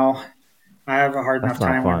 I have a hard That's enough not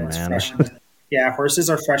time fun, when it's man. fresh. Yeah, horses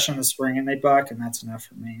are fresh in the spring and they buck, and that's enough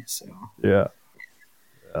for me. So Yeah.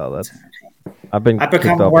 Oh, that's. I've been. I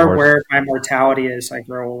become kicked off more horse. aware of my mortality as I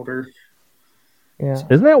grow older. Yeah.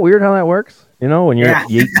 Isn't that weird how that works? When you're Yeah.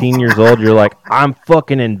 18 years old, you're like, I'm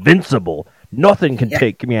fucking invincible. Nothing can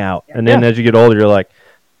take me out. And then as you get older, you're like,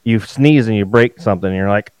 you sneeze and you break something, and you're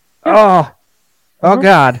like, oh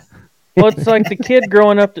God. Well, it's like the kid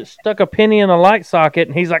growing up that stuck a penny in a light socket,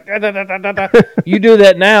 and he's like, "Da, da, da, da, da, da." You do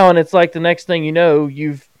that now, and it's like the next thing you know,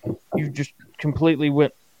 you've just completely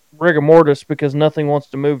went rigor mortis because nothing wants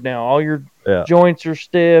to move now. All your joints are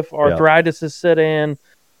stiff, arthritis is set in.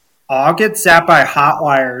 I'll get zapped by a hot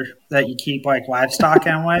wire that you keep like livestock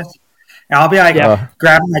in with. And I'll be like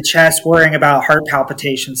grabbing my chest, worrying about heart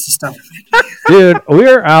palpitations and stuff. Dude, we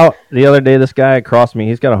were out the other day. This guy across me,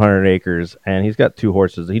 he's got 100 acres, and he's got 2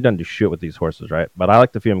 horses. He doesn't do shit with these horses, right? But I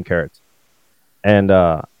like to feed him carrots. And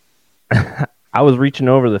I was reaching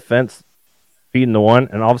over the fence, feeding the one,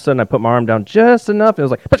 and all of a sudden I put my arm down just enough. And it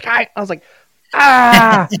was like, "Push-kai!" I was like,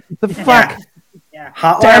 the fuck? Yeah.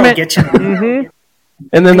 Hot Damn wire will it. get you. Mm-hmm.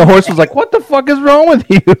 And then the horse was like, what the fuck is wrong with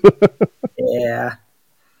you? Yeah.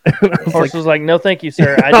 The horse was like, "No, thank you,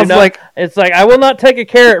 sir. I do was not." like- It's like, I will not take a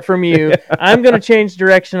carrot from you. I'm going to change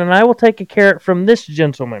direction, and I will take a carrot from this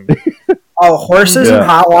gentleman. Oh, horses Yeah. and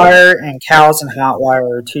hot wire and cows and hot wire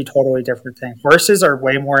are two totally different things. Horses are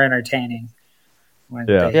way more entertaining when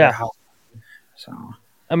they Yeah. hear hot wire. So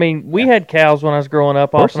I mean, we had cows when I was growing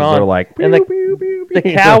up, off Horses and on. are like, and pew, pew, pew, the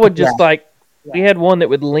pew. cow would just we had one that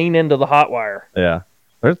would lean into the hot wire. Yeah.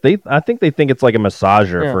 I think they think it's like a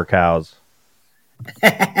massager for cows.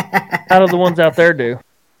 How do the ones out there do?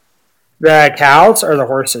 the cows or the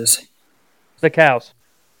horses? The cows.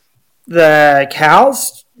 The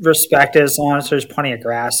cows respect it as long as there's plenty of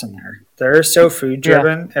grass in there. They're so food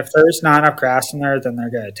driven. If there's not enough grass in there, then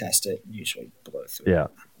they're going to test it and usually blow through. Yeah.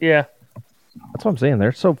 Yeah. That's what I'm saying.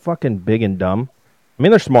 They're so fucking big and dumb. I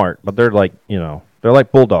mean, they're smart, but they're like, they're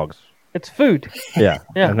like bulldogs. It's food. Yeah.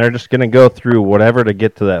 Yeah. And they're just going to go through whatever to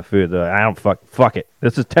get to that food. They're like, I don't fuck it.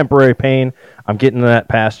 This is temporary pain. I'm getting to that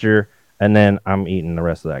pasture, and then I'm eating the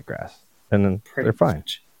rest of that grass. And then they're fine.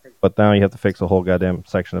 But now you have to fix a whole goddamn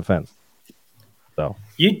section of fence. So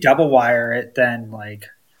You double wire it, then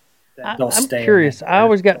they'll I'm stay. curious. I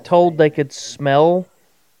always got told they could smell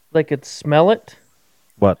it.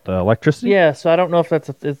 what, the electricity? Yeah, so I don't know if that's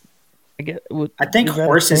I think is that a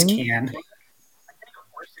horses thing? can.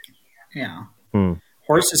 Yeah. Hmm.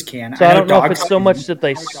 Horses can. So I don't know if dogs it's so can. much that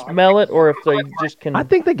they smell it or if they just can I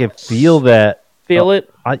think they can feel that. feel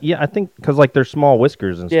it. I think because like they're small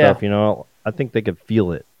whiskers and Yeah. stuff, I think they could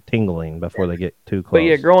feel it tingling before they get too close. But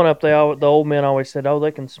yeah, growing up, the old men always said, "Oh,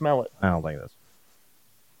 they can smell it." I don't think that's.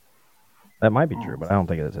 That might be true, but I don't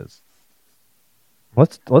think it is.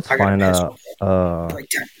 Let's I gotta find piss. Break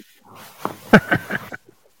time.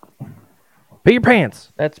 pee your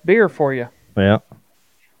pants. That's beer for you. Yeah.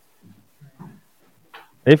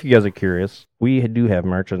 If you guys are curious, we do have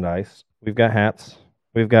merchandise. We've got hats.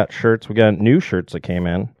 We've got shirts. We got new shirts that came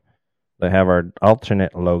in that have our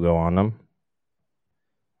alternate logo on them.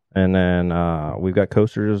 And then we've got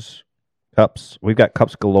coasters, cups. We've got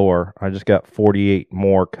cups galore. I just got 48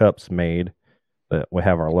 more cups made that we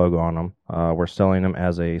have our logo on them. We're selling them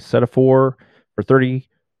as a set of 4 for $30,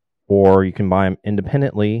 or you can buy them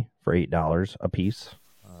independently for $8 a piece.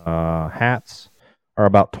 Hats are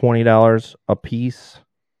about $20 a piece.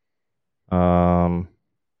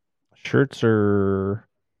 Shirts are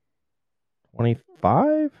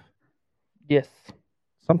 25, Yes.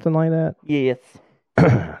 something like that. Yes.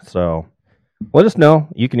 So let us know.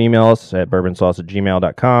 You can email us at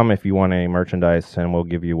bourbonsauce@gmail.com if you want any merchandise, and we'll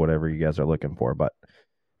give you whatever you guys are looking for. But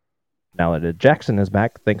now that Jackson is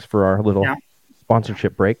back, thanks for our little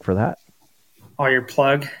sponsorship break for that. Oh, your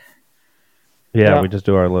plug. Yeah, we just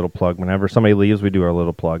do our little plug. Whenever somebody leaves, we do our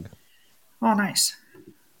little plug. Oh, nice.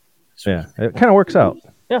 Yeah, it kind of works out.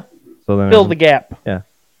 Yeah. So then Fill the gap.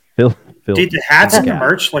 Fill Dude, the hats and the gap.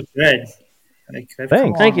 merch look good. Like, they've come a Thanks.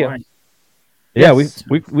 long Thank you. way. Yeah, Yes,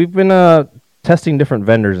 we've been testing different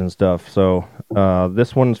vendors and stuff. So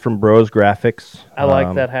this one's from Bros Graphics. I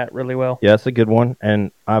like that hat really well. Yeah, it's a good one.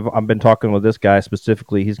 And I've been talking with this guy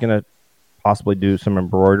specifically. He's gonna possibly do some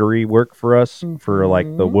embroidery work for us for like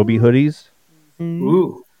the Whoopee hoodies.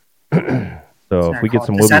 Ooh. So if we get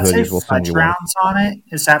some Does Whoopee that say hoodies, we'll send fudge you one. rounds on it?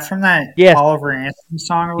 Is that from that Yes, Oliver Anthony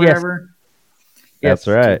song or yes, whatever? That's yes,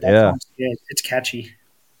 right. Dude, that Yeah. song's good. It's catchy.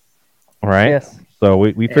 All right. yes. So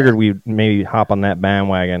we Yeah. figured we'd maybe hop on that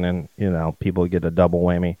bandwagon, and people get a double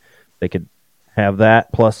whammy. They could have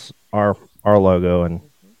that plus our logo and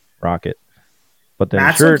rock it. But then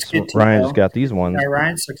Matt's looks shirts, good too, Ryan just though. got these ones. Yeah,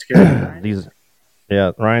 Ryan's looks good. These,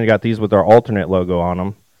 yeah, Ryan got these with our alternate logo on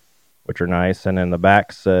them, which are nice. And then the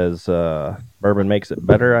back says "Bourbon makes it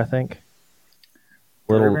better." I think.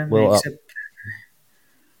 Bourbon Little makes up,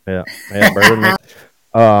 it. yeah, bourbon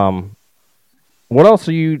makes. What else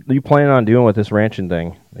are you planning on doing with this ranching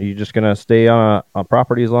thing? Are you just gonna stay on a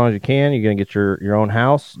property as long as you can? You gonna get your own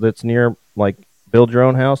house that's near, like, build your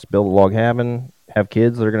own house, build a log cabin, have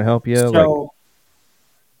kids that are gonna help you? Like, So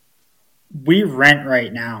we rent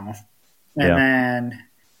right now, and yeah, then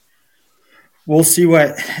we'll see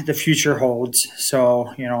what the future holds.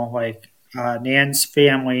 So, Nan's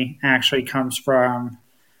family actually comes from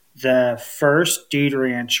the first dude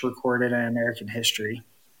ranch recorded in American history.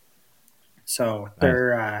 So nice.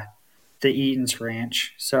 they're the Eaton's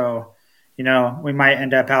Ranch. So, we might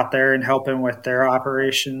end up out there and helping with their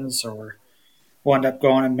operations, or we'll end up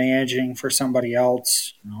going and managing for somebody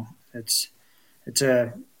else. It's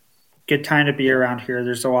a good time to be around here.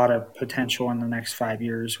 There's a lot of potential in the next 5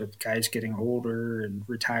 years with guys getting older and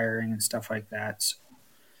retiring and stuff like that. So,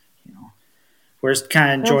 we're just kind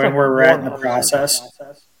of Sounds enjoying like where we're at in the wonderful. process.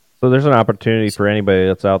 So there's an opportunity for anybody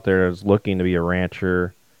that's out there that's looking to be a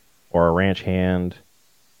rancher or a ranch hand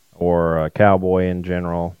or a cowboy in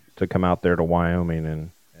general to come out there to Wyoming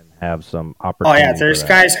and have some Oh opportunity. yeah, for there's that.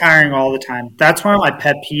 guys hiring all the time. That's one of my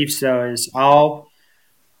pet peeves though. Is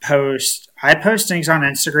I post things on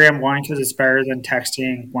Instagram, one, because it's better than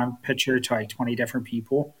texting one picture to like 20 different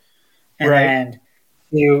people, and Right. then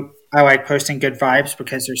two, I like posting good vibes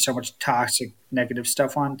because there's so much toxic negative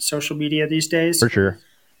stuff on social media these days. For sure.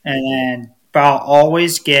 But I'll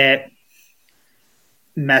always get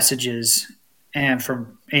messages and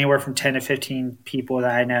from anywhere from 10 to 15 people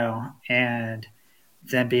that I know, and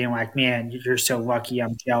them being like, man, you're so lucky,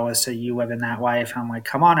 I'm jealous of you living that life. I'm like,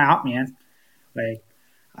 come on out, man. Like,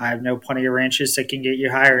 I know plenty of ranches that can get you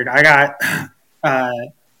hired. I got uh,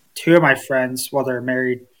 two of my friends, while they're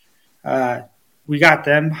married, we got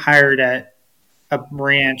them hired at a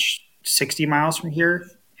ranch 60 miles from here,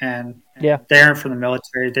 and Yeah. they're from the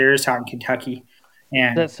military. They're just out in Kentucky,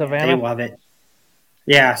 and Is that Savannah? they love it.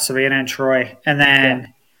 Yeah, Savannah and Troy. And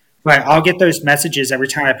then, but I'll get those messages every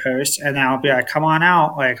time I post, and then I'll be like, come on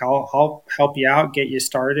out. Like, I'll help you out, get you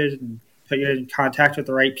started, and put you in contact with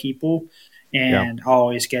the right people. And I'll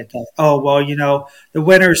always get the, oh, well, the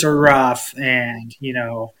winters are rough, and,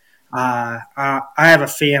 I have a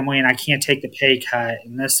family and I can't take the pay cut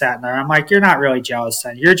and this, that, and there. I'm like, you're not really jealous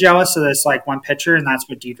then. You're jealous of this, like, one picture, and that's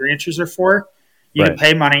what dude ranchers are for. You can Right.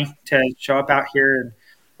 pay money to show up out here and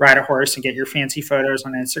ride a horse and get your fancy photos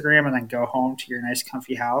on Instagram and then go home to your nice,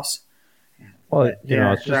 comfy house. Well, But,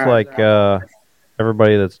 it's just like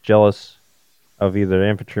everybody that's jealous of either the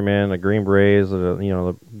infantrymen, the Green Berets, or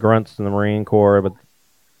the grunts in the Marine Corps, but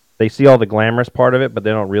they see all the glamorous part of it, but they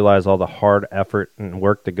don't realize all the hard effort and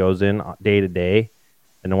work that goes in day to day.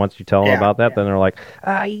 And then once you tell them Yeah. about that, then they're like,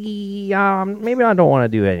 maybe I don't want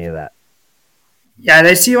to do any of that. Yeah,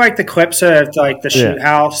 they see like the clips of like the shoot Yeah.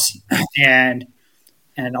 house and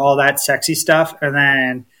all that sexy stuff, and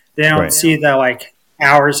then they don't Right. see the like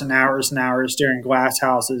hours and hours and hours during glass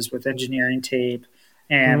houses with engineering tape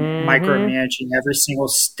and micromanaging every single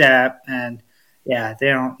step. And yeah, they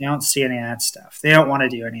don't see any of that stuff. They don't want to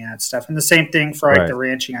do any of that stuff. And the same thing for like Right. the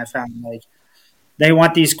ranching. I found like they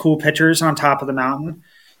want these cool pictures on top of the mountain,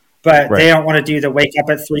 but Right. they don't want to do the wake up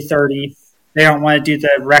at 3:30. They don't want to do the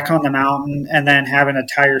wreck on the mountain and then having to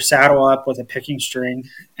tie your saddle up with a picking string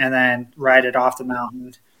and then ride it off the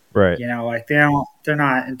mountain. Right. Like they're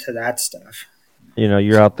not into that stuff.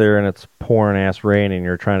 You're out there and it's pouring ass rain and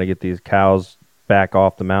you're trying to get these cows back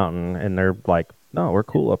off the mountain and they're like, no, we're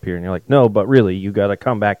cool up here. And you're like, no, but really, you got to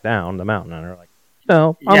come back down the mountain. And they're like,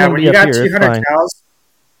 no, I'm Yeah, gonna when be you up got here. It's 200 fine. cows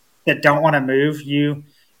that don't want to move,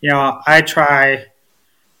 I try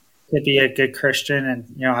to be a good Christian,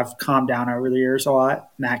 and I've calmed down over the years a lot.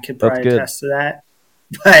 Matt could That's probably good. attest to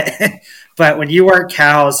that. But when you work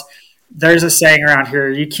cows, there's a saying around here: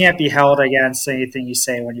 you can't be held against anything you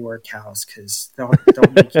say when you work cows because they'll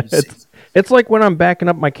make you sing. It's like when I'm backing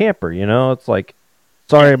up my camper, It's like,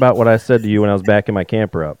 sorry about what I said to you when I was backing my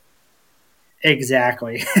camper up.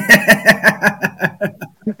 Exactly.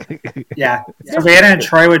 Yeah. Savannah and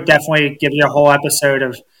Troy would definitely give you a whole episode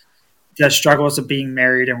of the struggles of being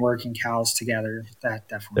married and working cows together. That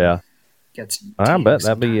definitely Yeah. gets I to you bet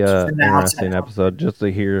that'd be sometimes. an From the interesting outside. episode just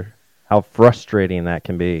to hear how frustrating that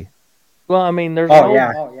can be. Well, I mean, there's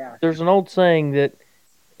an old saying that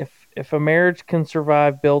if a marriage can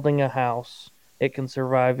survive building a house, it can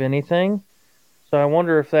survive anything. So I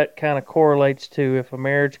wonder if that kind of correlates to if a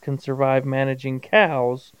marriage can survive managing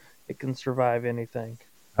cows, it can survive anything.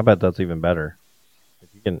 I bet that's even better. If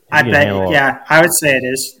you can, I bet, handle yeah, I would say it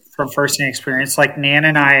is from firsthand experience. Like Nan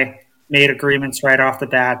and I made agreements right off the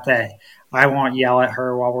bat that I won't yell at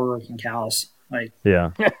her while we're working cows. Like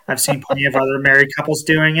Yeah. I've seen plenty of other married couples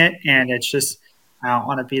doing it, and it's just I don't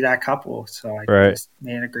want to be that couple. So I Right. just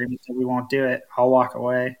made an agreement that we won't do it. I'll walk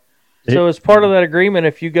away. So as part of that agreement,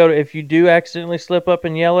 if you do accidentally slip up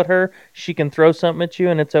and yell at her, she can throw something at you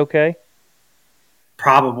and it's okay.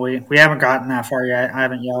 Probably. We haven't gotten that far yet. I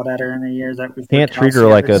haven't yelled at her in the years that we've Can't worked treat cows her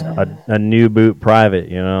like together, so- a new boot private,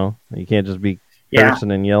 You can't just be Yeah.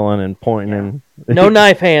 cursing and yelling and pointing and No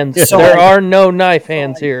knife hands. So- There are no knife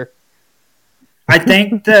hands here. I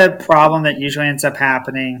think the problem that usually ends up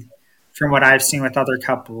happening from what I've seen with other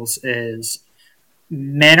couples is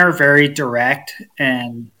men are very direct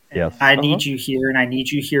and Yes. I need you here and I need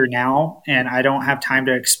you here now and I don't have time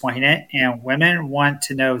to explain it. And women want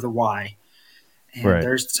to know the why. And Right.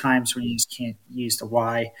 there's times when you just can't use the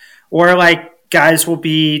why. Or like guys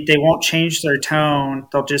they won't change their tone.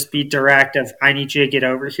 They'll just be direct of I need you to get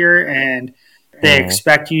over here and they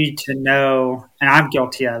expect you to know, and I'm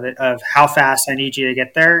guilty of it, of how fast I need you to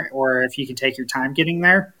get there or if you can take your time getting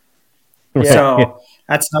there. Yeah. So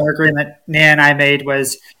that's another agreement Nan and I made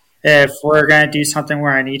was if we're going to do something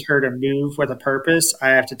where I need her to move with a purpose, I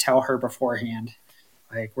have to tell her beforehand.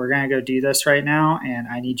 Like, we're going to go do this right now, and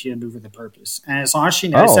I need you to move with a purpose. And as long as she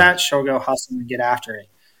knows that, she'll go hustle and get after it.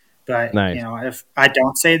 But, Nice. If I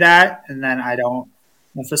don't say that and then I don't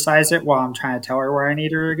emphasize it while I'm trying to tell her where I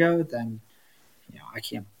need her to go, then, I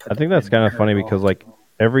can't put I think that's kind of funny because, like,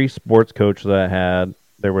 every sports coach that I had,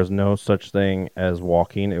 there was no such thing as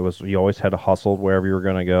walking. It was you always had to hustle wherever you were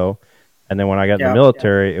going to go. And then when I got in the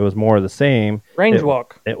military, it was more of the same. Range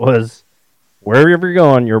walk. It was wherever you're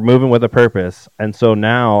going, you're moving with a purpose. And so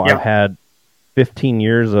now I've had 15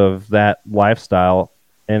 years of that lifestyle,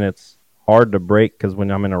 and it's hard to break because when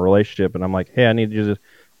I'm in a relationship and I'm like, hey, I need you to, and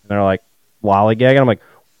they're like lollygagging. I'm like,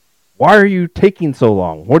 why are you taking so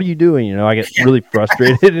long? What are you doing? I get really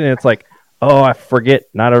frustrated, and it's like, oh, I forget.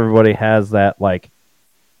 Not everybody has that like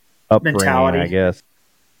upbringing, mentality, I guess.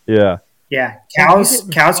 Yeah. Yeah,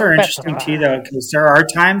 cows are interesting too, though, because there are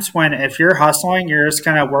times when if you're hustling, you're just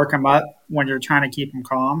gonna work them up when you're trying to keep them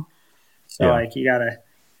calm. So like you gotta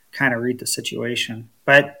kind of read the situation.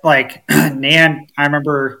 But like Nan, I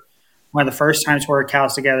remember one of the first times we were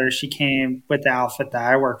cows together, she came with the outfit that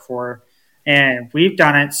I work for, and we've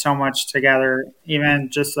done it so much together. Even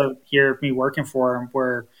just the year of me working for them,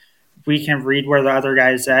 where we can read where the other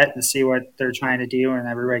guy's at and see what they're trying to do, and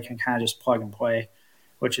everybody can kind of just plug and play,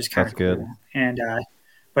 which is kind of cool. Good. And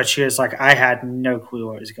but she was like, I had no clue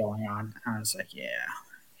what was going on. I was like,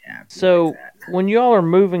 yeah. So like when y'all are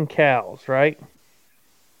moving cows, right?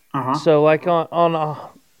 So like on a,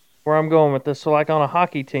 where I'm going with this, so like on a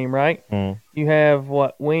hockey team, right? You have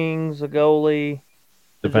what, wings, a goalie,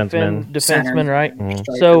 defenseman, right?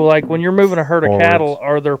 So like when you're moving a herd of cattle,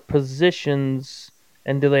 are there positions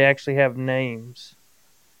and do they actually have names?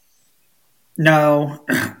 No.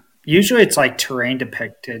 Usually it's like terrain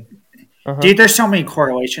depicted. Dude, there's so many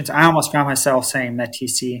correlations. I almost found myself saying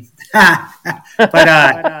METC.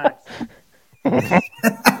 But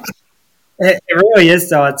it really is,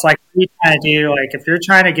 though. It's like what you trying to do. Like if you're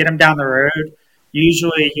trying to get them down the road,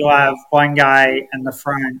 usually you'll have one guy in the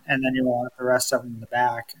front and then you'll have the rest of them in the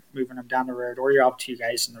back moving them down the road, or you'll have two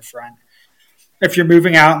guys in the front. If you're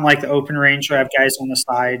moving out in like the open range, you'll have guys on the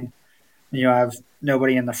side. You have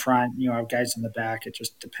nobody in the front. You have guys in the back. It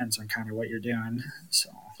just depends on kind of what you're doing. So.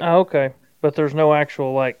 Oh, okay. But there's no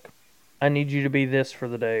actual like, I need you to be this for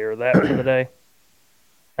the day or that for the day.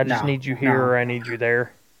 I just need you here or I need you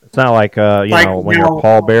there. It's not like when you're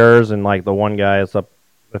pallbearers and like the one guy is up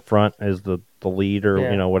the front is the lead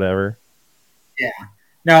or whatever. Yeah.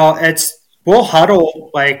 No, we'll huddle.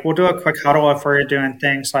 Like we'll do a quick huddle if we're doing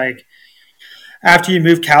things like after you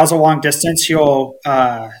move cows a long distance, you'll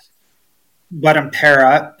let them pair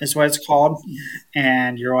up is what it's called,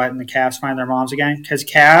 and you're letting the calves find their moms again because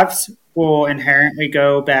calves will inherently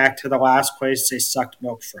go back to the last place they sucked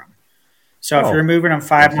milk from. So if Oh, you're moving them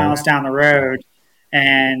 5 miles sense. down the road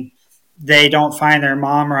and they don't find their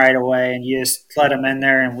mom right away and you just let them in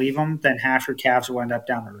there and leave them, then half your calves will end up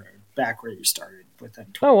down the road back where you started within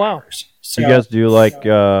Oh 12 wow. hours. Do you So guys do like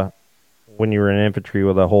when you were in infantry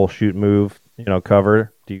with a whole shoot move,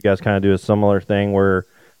 cover? Do you guys kind of do a similar thing where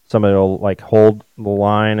somebody will like hold the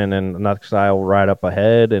line and then the next guy will ride up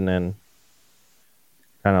ahead and then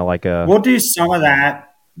kind of like a we'll do some of that.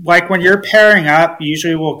 Like when you're pairing up,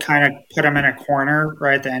 usually we'll kind of put them in a corner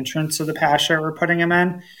right at the entrance of the pasture we're putting them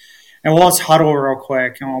in. And we'll just huddle real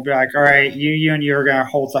quick and we'll be like, all right, you and you are going to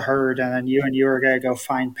hold the herd, and then you and you are going to go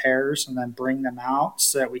find pairs and then bring them out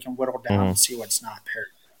so that we can whittle down Mhm. and see what's not paired,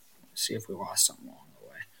 see if we lost something along the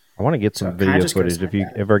way. I want to get So some it kind of video just goes footage if like you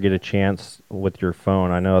that. ever get a chance with your phone.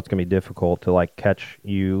 I know it's gonna be difficult to like catch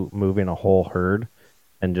you moving a whole herd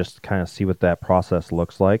and just kind of see what that process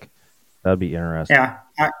looks like. That'd be interesting. Yeah,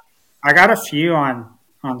 I got a few on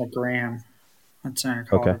the gram. That's what I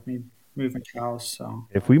call Okay. it, me moving cows. So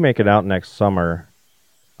If we make it out next summer,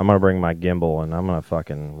 I'm gonna bring my gimbal and I'm gonna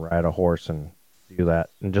fucking ride a horse and do that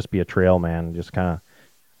and just be a trail man, just kind of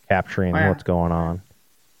capturing oh yeah, what's going on.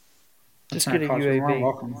 that's Just what get I a call it. You're more UAV.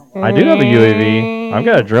 welcome. I do have a UAV. I've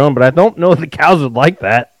got a drone, but I don't know if the cows would like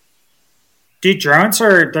that. Dude, drones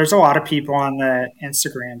are, there's a lot of people on the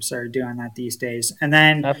Instagrams that are doing that these days. And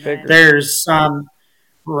then I figured. there's some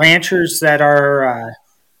ranchers that are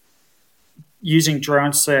using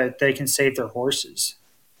drones so that they can save their horses.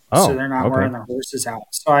 So Oh, they're not okay. wearing their horses out.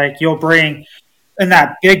 So like you'll bring in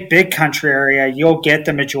that big country area, you'll get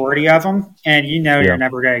the majority of them, and you know Yeah. you're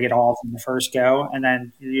never going to get all of them the first go, and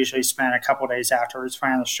then you usually spend a couple of days afterwards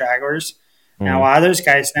finding the stragglers. Now, a Mhm. lot of those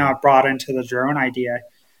guys now have brought into the drone idea,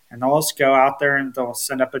 and they'll just go out there and they'll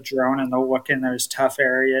send up a drone and they'll look in those tough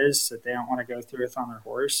areas that they don't want to go through with on their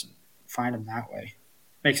horse and find them that way.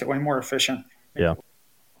 Makes it way more efficient. Yeah.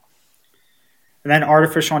 And then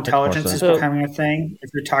artificial Makes more intelligence is sense. becoming a thing. If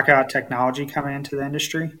you're talking about technology coming into the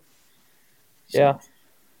industry, so, Yeah.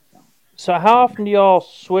 So how often do y'all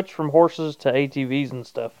switch from horses to ATVs and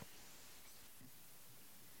stuff?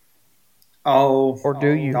 Oh, Or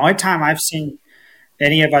do the you? only time I've seen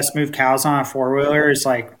any of us move cows on a four wheeler is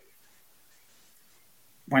like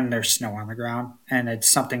when there's snow on the ground and it's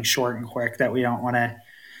something short and quick that we don't want to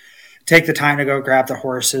take the time to go grab the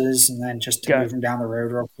horses and then just to Got move it. them down the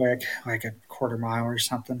road real quick, like a quarter mile or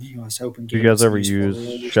something. You know, it's open Do you guys gates. ever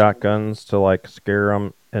use shotguns to like scare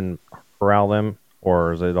them and corral them,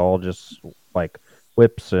 or is it all just like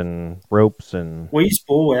whips and ropes and We use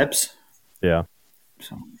bull whips. yeah?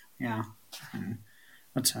 So, yeah.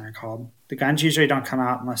 What's that called? The guns usually don't come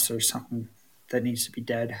out unless there's something that needs to be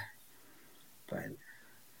dead. But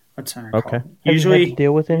what's that Okay. called? Have you had Usually to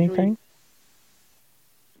deal with anything?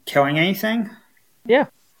 killing anything. Yeah.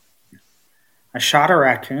 I shot a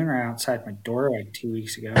raccoon right outside my door like 2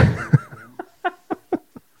 weeks ago.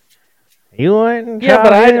 You went and Yeah, shot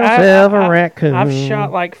but yourself a raccoon. I've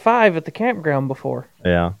shot like 5 at the campground before.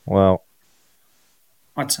 Yeah. Well.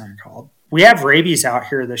 What's that called? We have rabies out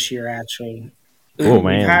here this year, actually. Oh We've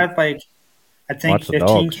man. had like, I think, Lots of 15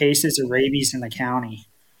 dogs. cases of rabies in the county.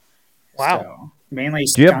 Wow. So, mainly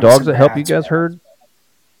Do you have skunks dogs and that help you rats. guys herd?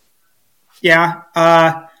 Yeah.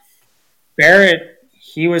 Barrett,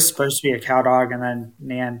 he was supposed to be a cow dog, and then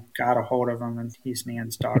Nan got a hold of him, and he's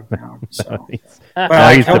Nan's dog now. So, Now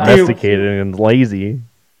like, he's he'll do- domesticated and lazy.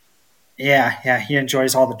 yeah, he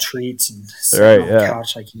enjoys all the treats and sitting Right, on the yeah.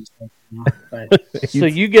 couch like he's. But So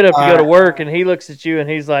you get up to go to work and he looks at you and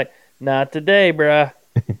he's like, "Not today, bruh."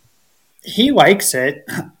 he likes it.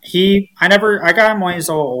 I got him when he was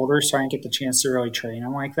a little older, so I didn't get the chance to really train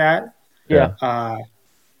him like that. Yeah.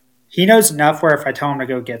 He knows enough where if I tell him to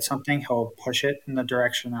go get something, he'll push it in the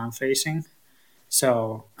direction I'm facing.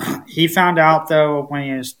 So he found out though when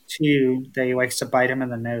he was 2 that he likes to bite him in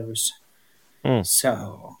the nose. Hmm.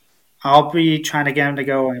 So I'll be trying to get him to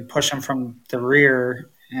go and push him from the rear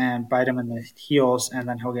and bite him in the heels, and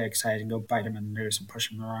then he'll get excited and go bite him in the nose and push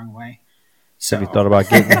him the wrong way. So Have you thought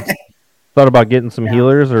about getting some Yeah.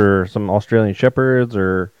 healers or some Australian shepherds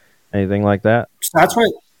or anything like that? So that's what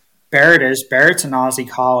Barrett is. Barrett's an Aussie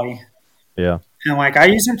Collie. Yeah. And like I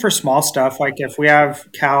use him for small stuff. Like if we have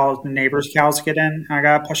cows, the neighbors' cows get in, I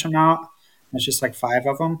gotta push them out. It's just like 5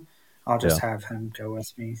 of them. I'll just have him go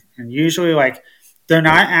with me. And usually, like they're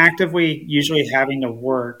not actively usually having to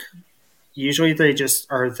work. Usually, they just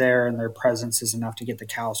are there, and their presence is enough to get the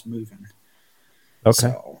cows moving. Okay.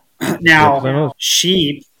 So Yeah, 'cause I now know-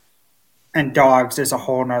 sheep and dogs is a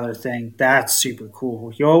whole nother thing. That's super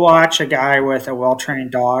cool. You'll watch a guy with a well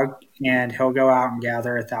trained dog, and he'll go out and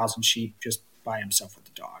gather 1,000 sheep just by himself with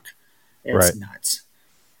the dog. It's Right. nuts.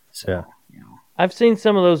 So, Yeah. you know, I've seen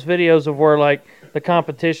some of those videos of where like the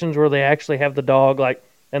competitions where they actually have the dog like,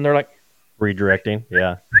 and they're like, Redirecting,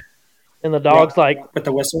 yeah. and the dog's like, with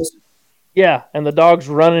the whistles. yeah, and the dog's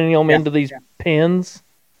running them Yeah. into these pins.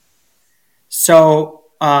 So,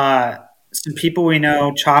 some people we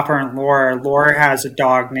know, Chopper and Laura. Laura has a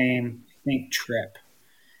dog named, I think, Trip,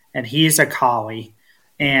 and he's a collie,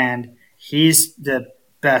 and he's the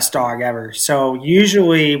best dog ever. So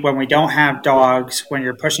usually when we don't have dogs, when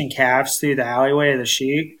you're pushing calves through the alleyway of the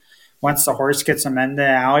chute, once the horse gets them in the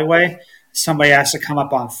alleyway, somebody has to come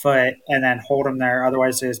up on foot and then hold them there.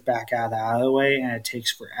 Otherwise, they just back out of the alleyway, and it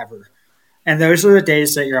takes forever. And those are the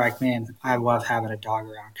days that you're like, man, I love having a dog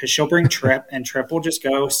around because she'll bring Trip, and Trip will just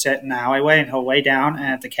go sit in the alleyway and he'll lay down.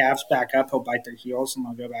 And if the calves back up, he'll bite their heels and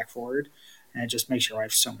they'll go back forward. And it just makes your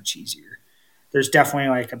life so much easier. There's definitely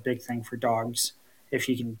like a big thing for dogs if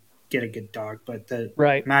you can get a good dog. But the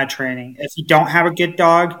Right. amount of training, if you don't have a good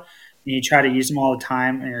dog and you try to use them all the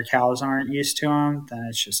time and your cows aren't used to them, then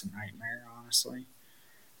it's just a nightmare, honestly.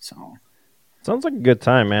 So. Sounds like a good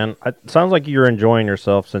time, man. It sounds like you're enjoying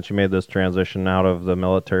yourself since you made this transition out of the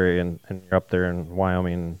military and you're up there in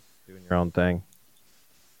Wyoming doing your own thing.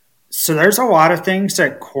 So there's a lot of things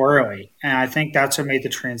that correlate, and I think that's what made the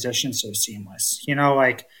transition so seamless. You know,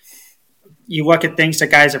 like you look at things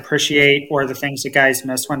that guys appreciate or the things that guys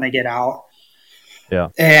miss when they get out. Yeah.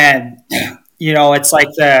 And, you know, it's like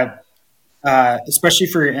especially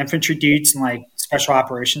for your infantry dudes and like special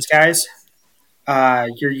operations guys,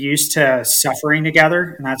 you're used to suffering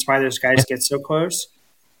together, and that's why those guys get so close.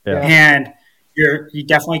 Yeah. And you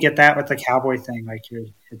definitely get that with the cowboy thing. Like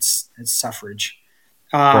it's suffrage.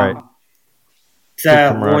 Right.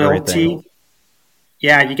 The loyalty.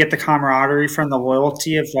 Yeah, you get the camaraderie from the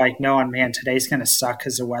loyalty of like knowing, man, today's going to suck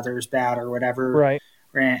because the weather's bad or whatever. Right.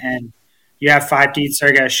 And you have 5 dudes that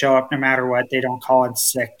are going to show up no matter what. They don't call in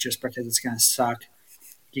sick just because it's going to suck.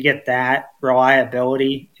 You get that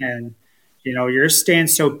reliability, and you know you're staying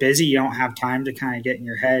so busy you don't have time to kind of get in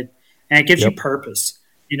your head, and it gives you purpose.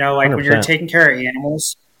 You know, like 100%. when you're taking care of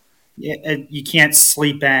animals, you can't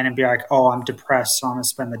sleep in and be like, oh, I'm depressed, so I'm going to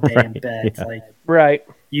spend the day in bed. Yeah. Like Right.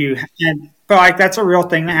 But like that's a real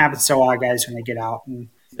thing that happens to a lot of guys when they get out. And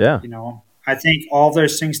Yeah. you know, I think all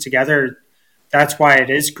those things together, that's why it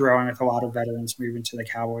is growing with a lot of veterans moving to the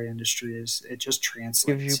cowboy industry. Is it just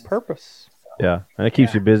translates? Gives you purpose. Yeah. And it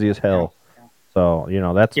keeps you busy as hell. So, you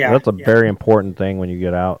know, that's a very important thing when you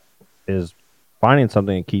get out is finding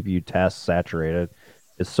something to keep you task saturated.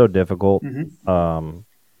 It's so difficult.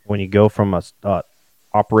 When you go from a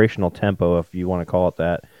operational tempo, if you want to call it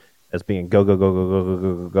that, as being go, go, go, go, go, go,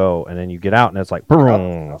 go, go, go, and then you get out and it's like,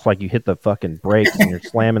 boom. It's like you hit the fucking brakes and you're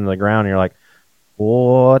slamming the ground and you're like,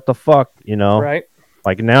 what the fuck, you know? Right.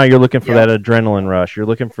 Like now you're looking for that adrenaline rush. You're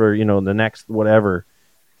looking for, you know, the next whatever.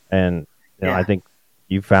 And you know, I think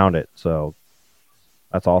you found it. So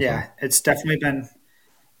that's awesome. Yeah, it's definitely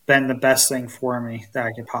been the best thing for me that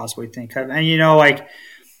I could possibly think of. And you know, like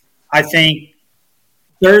I think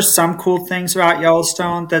there's some cool things about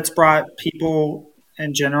Yellowstone that's brought people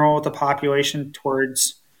in general, the population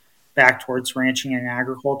back towards ranching and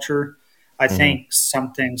agriculture. I think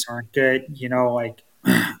some things aren't good. You know, like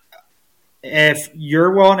if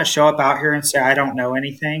you're willing to show up out here and say, I don't know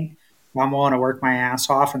anything, I'm willing to work my ass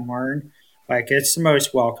off and learn, like it's the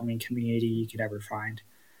most welcoming community you could ever find.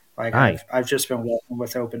 Like Nice. I've just been welcomed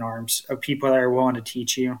with open arms of people that are willing to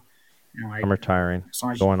teach you. You know, like, I'm retiring. as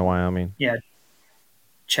long as Going to Wyoming. yeah,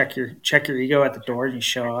 check your ego at the door and you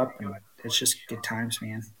show up, and it's just good times,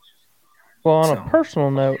 man. Well, on So. a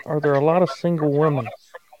personal note, are there a lot of single women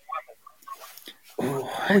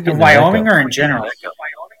In Wyoming or in general?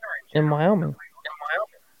 in Wyoming?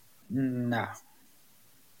 No,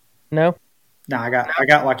 No? I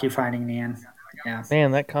got lucky finding Nan. Yeah.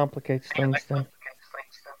 Man, that complicates things then.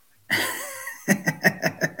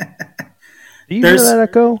 Do you hear that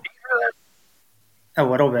echo? A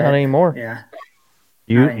little bit. Not anymore. Yeah.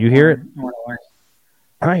 You hear it?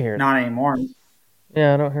 I hear it. Not anymore.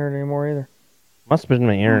 Yeah, I don't hear it anymore either. Must have been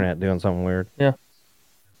my internet doing something weird. Yeah.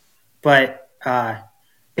 But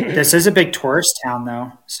this is a big tourist town,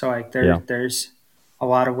 though. So like there's a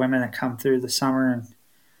lot of women that come through the summer and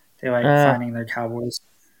they like finding their cowboys.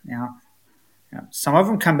 Yeah. Some of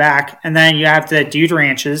them come back, and then you have the dude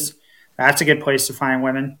ranches. That's a good place to find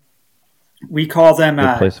women. We call them.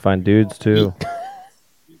 Good place to find dudes too.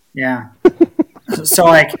 Yeah. So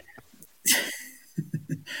like,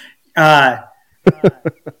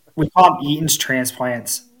 we call them Eaton's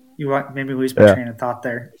transplants. You want maybe lose my train of thought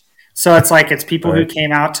there. So it's people who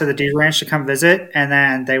came out to the dude ranch to come visit, and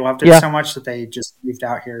then they loved it so much that they just moved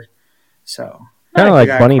out here. So kind of like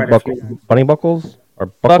bunny buckles. or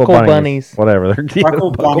Buckle bunnies. whatever. They're Buckle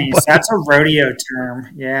bunnies. That's a rodeo term.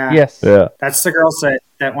 Yeah. Yes. Yeah. That's the girls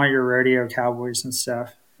that want your rodeo cowboys and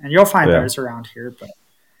stuff. And you'll find those around here, but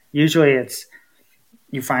usually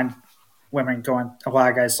you find women going, a lot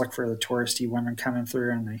of guys look for the touristy women coming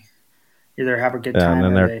through, and they either have a good time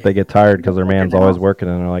and or then they get tired because their man's always working,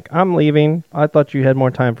 and they're like, I'm leaving. I thought you had more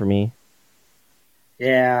time for me.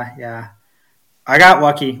 Yeah. I got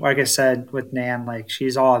lucky, like I said, with Nan. Like,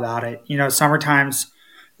 she's all about it. Summertimes,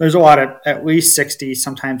 there's a lot of at least 60,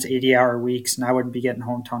 sometimes 80-hour weeks, and I wouldn't be getting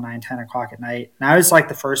home till 9, 10 o'clock at night. And I was like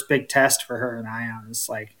the first big test for her and I was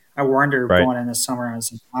like, I warned her going in the summer. I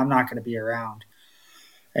was like, I'm not going to be around.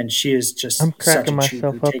 And she is just I'm such cracking a myself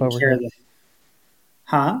trooper, up taking over care here. of the...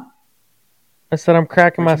 Huh? I said I'm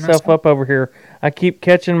cracking What'd you myself mess up over here. I keep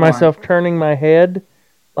catching Why? myself turning my head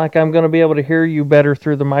like I'm going to be able to hear you better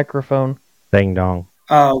through the microphone. Ding dong.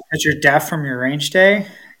 Oh, because you're deaf from your range day?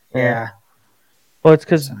 Yeah. Well, it's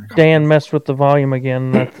because Dan messed with the volume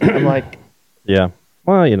again. I'm like, Yeah.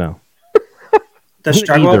 Well, you know. The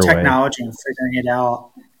struggle of Either way. technology and figuring it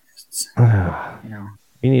out. It's,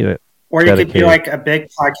 You need it. Or you could do dedicated. like a big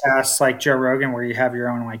podcast like Joe Rogan where you have your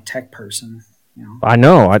own like tech person. I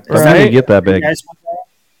know. I need to Right? get that You big. guys want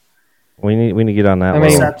that? We need to get on that I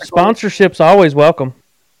mean, level. sponsorship's always welcome.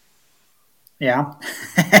 Yeah.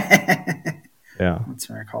 Yeah. That's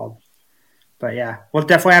what they're called. But yeah, we'll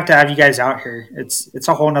definitely have to have you guys out here. It's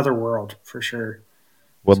a whole nother world for sure.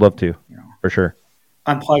 Would love to. For sure.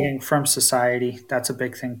 Unplugging from society, that's a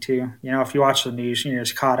big thing too. If you watch the news, you're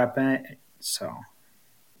just caught up in it. So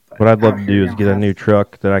What I'd love out to here, do you is don't get a have- new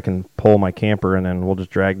truck that I can pull my camper, and then we'll just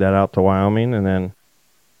drag that out to Wyoming, and then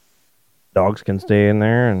dogs can stay in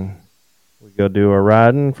there, and we go do a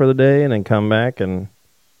riding for the day, and then come back, and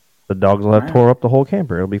the dogs will have Right. tore up the whole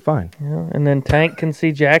camper. It'll be fine. And then Tank can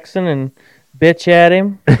see Jackson and bitch at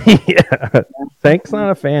him. Yeah. Tank's not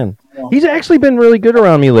a fan. He's actually been really good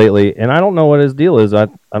around me lately, and I don't know what his deal is. I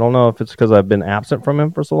don't know if it's because I've been absent from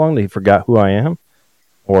him for so long that he forgot who I am,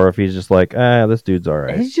 or if he's just like, this dude's all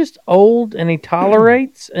right. He's just old and he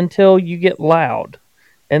tolerates until you get loud.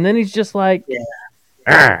 And then he's just like,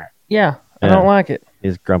 I don't like it.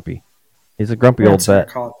 He's grumpy. He's a grumpy old That's what vet.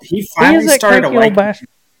 they're called. He He finally is that started to cranky old like me. bastard.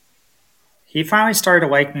 He finally started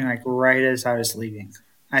to like me like right as I was leaving.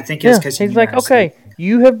 I think it's because he's like, okay,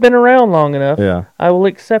 you have been around long enough. Yeah. I will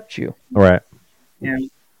accept you. Right. Yeah.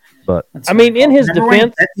 But That's I what mean, they're in called. his Remember when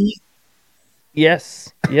defense- Becky-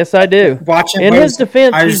 Yes, I do. watching In those- his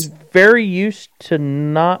defense, I he's was- very used to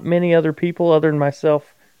not many other people other than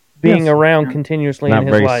myself being Yes. around continuously not in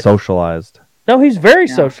his very life. socialized. No, he's very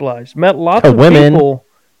Yeah. socialized. Met lots To of women. people,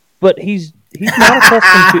 but he's not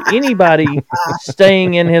accustomed to anybody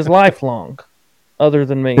staying in his life long, other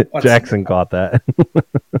than me. What's- Jackson caught that.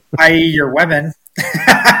 i.e. your women.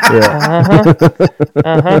 Uh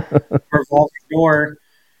huh. Revolving door.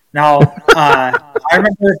 Now, I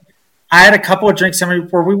remember I had a couple of drinks.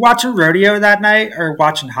 Were we watching rodeo that night or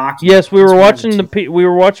watching hockey? Yes, we It's were one of watching two. we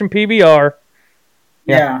were watching PBR.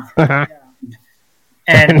 Yeah. And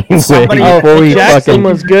Anyway, somebody, before we Jackson fucking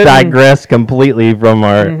was good digress completely from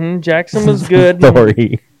our Jackson was good,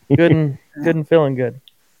 story. good and feeling good.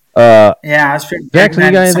 yeah, I was feeling good. Jackson, you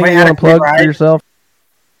And got then anything somebody you had want a to plug quick for ride. yourself?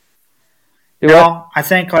 Do what? No, I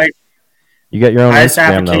think like You got your own I just Instagram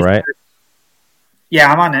advocate though, right? for-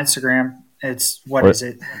 yeah, I'm on Instagram. It's what What- is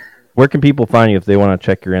it? Where can people find you if they want to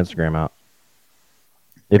check your Instagram out?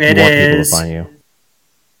 If It you want people to is- find you.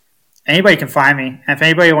 Anybody can find me. If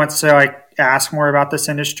anybody wants to like ask more about this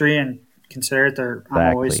industry and consider it,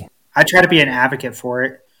 Exactly. I try to be an advocate for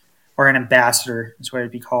it, or an ambassador is what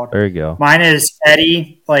it'd be called. There you go. Mine is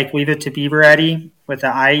Eddie, like Leave It to Beaver Eddie with the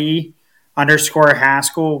IE _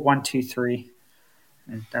 Haskell 123.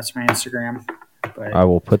 And that's my Instagram. But I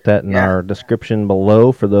will put that in Yeah. our description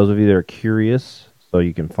below for those of you that are curious, so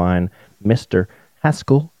you can find Mr.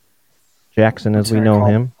 Haskell Jackson as That's we what I know call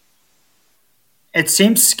him. it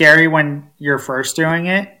seems scary when you're first doing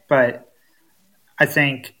it, but I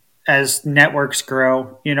think as networks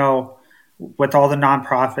grow, with all the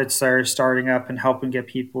nonprofits that are starting up and helping get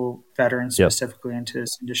people, veterans Yep. specifically, into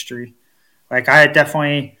this industry, like I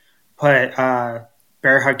definitely put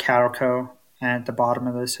Bear Hug Cattle Co. at the bottom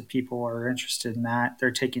of this if people are interested in that.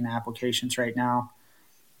 They're taking applications right now.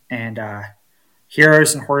 And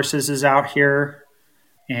Heroes and Horses is out here,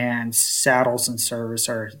 and Saddles and Service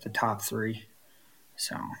are the top 3.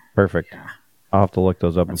 So Perfect. Yeah. I'll have to look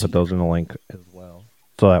those up and put those in the link as well.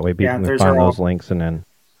 So that way people Yeah, can those find are all- those links and then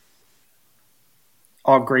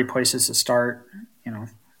all great places to start.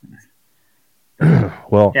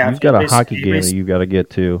 well, Yeah, you've got a anyways- hockey game anyways- that you've got to get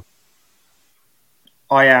to.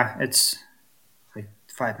 Oh yeah, it's like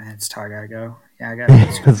 5 minutes till I gotta go. Yeah, I got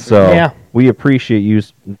to scoop So food. Yeah. we appreciate you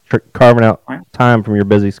carving out Right. time from your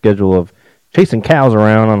busy schedule of chasing cows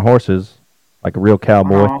around on horses like a real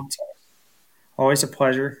cowboy. It's always a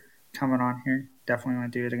pleasure coming on here. Definitely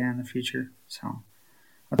want to do it again in the future. So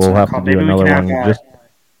what's We'll it have to called? do Maybe we another can have one.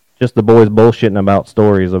 Just the boys bullshitting about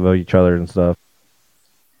stories of each other and stuff.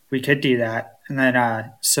 we could do that. And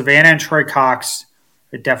then Savannah and Troy Cox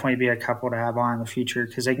would definitely be a couple to have on in the future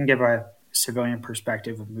because they can give a civilian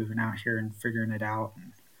perspective of moving out here and figuring it out.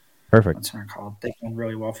 And Perfect. what's it called? They've done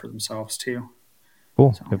really well for themselves too.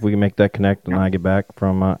 Cool. So, If we can make that connect and Yep. I get back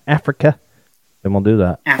from Africa, then we'll do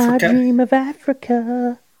that. Africa. I dream of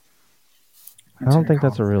Africa. I don't think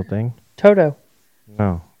that's a real thing. Toto.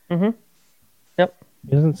 No. Mm-hmm. Yep.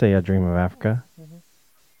 He doesn't say I dream of Africa.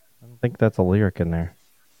 I don't think that's a lyric in there.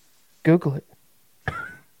 Google it.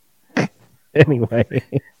 Anyway,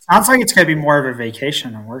 Sounds like it's going to be more of a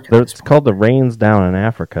vacation than work. At this it's point. called The Rains Down in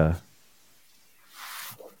Africa.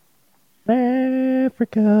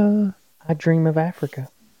 Africa. I dream of Africa.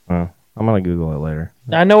 Oh, I'm going to Google it later.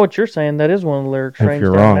 I know what you're saying. That is one of the lyrics. If Rains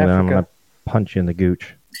you're Down wrong, in then I'm Africa. going to punch you in the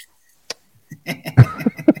gooch.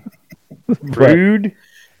 Rude.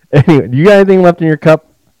 Anyway, do you got anything left in your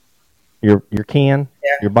cup? Your can? Yeah.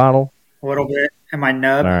 Your bottle? A little bit. And my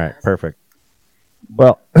nub. All right, perfect.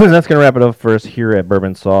 Well, that's going to wrap it up for us here at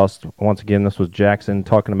Bourbon Sauce. Once again, this was Jackson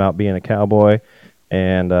talking about being a cowboy,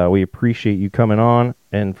 and we appreciate you coming on.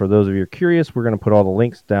 And for those of you who are curious, we're going to put all the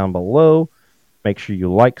links down below. Make sure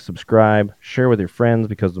you like, subscribe, share with your friends,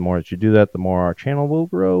 because the more that you do that, the more our channel will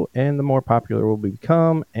grow and the more popular we'll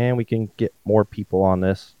become, and we can get more people on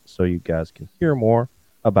this so you guys can hear more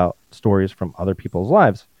about stories from other people's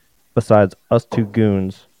lives besides us two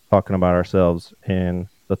goons talking about ourselves in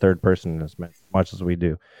the third person as much as we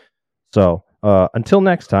do. So until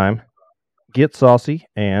next time, get saucy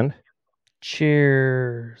and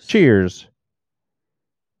Cheers. cheers.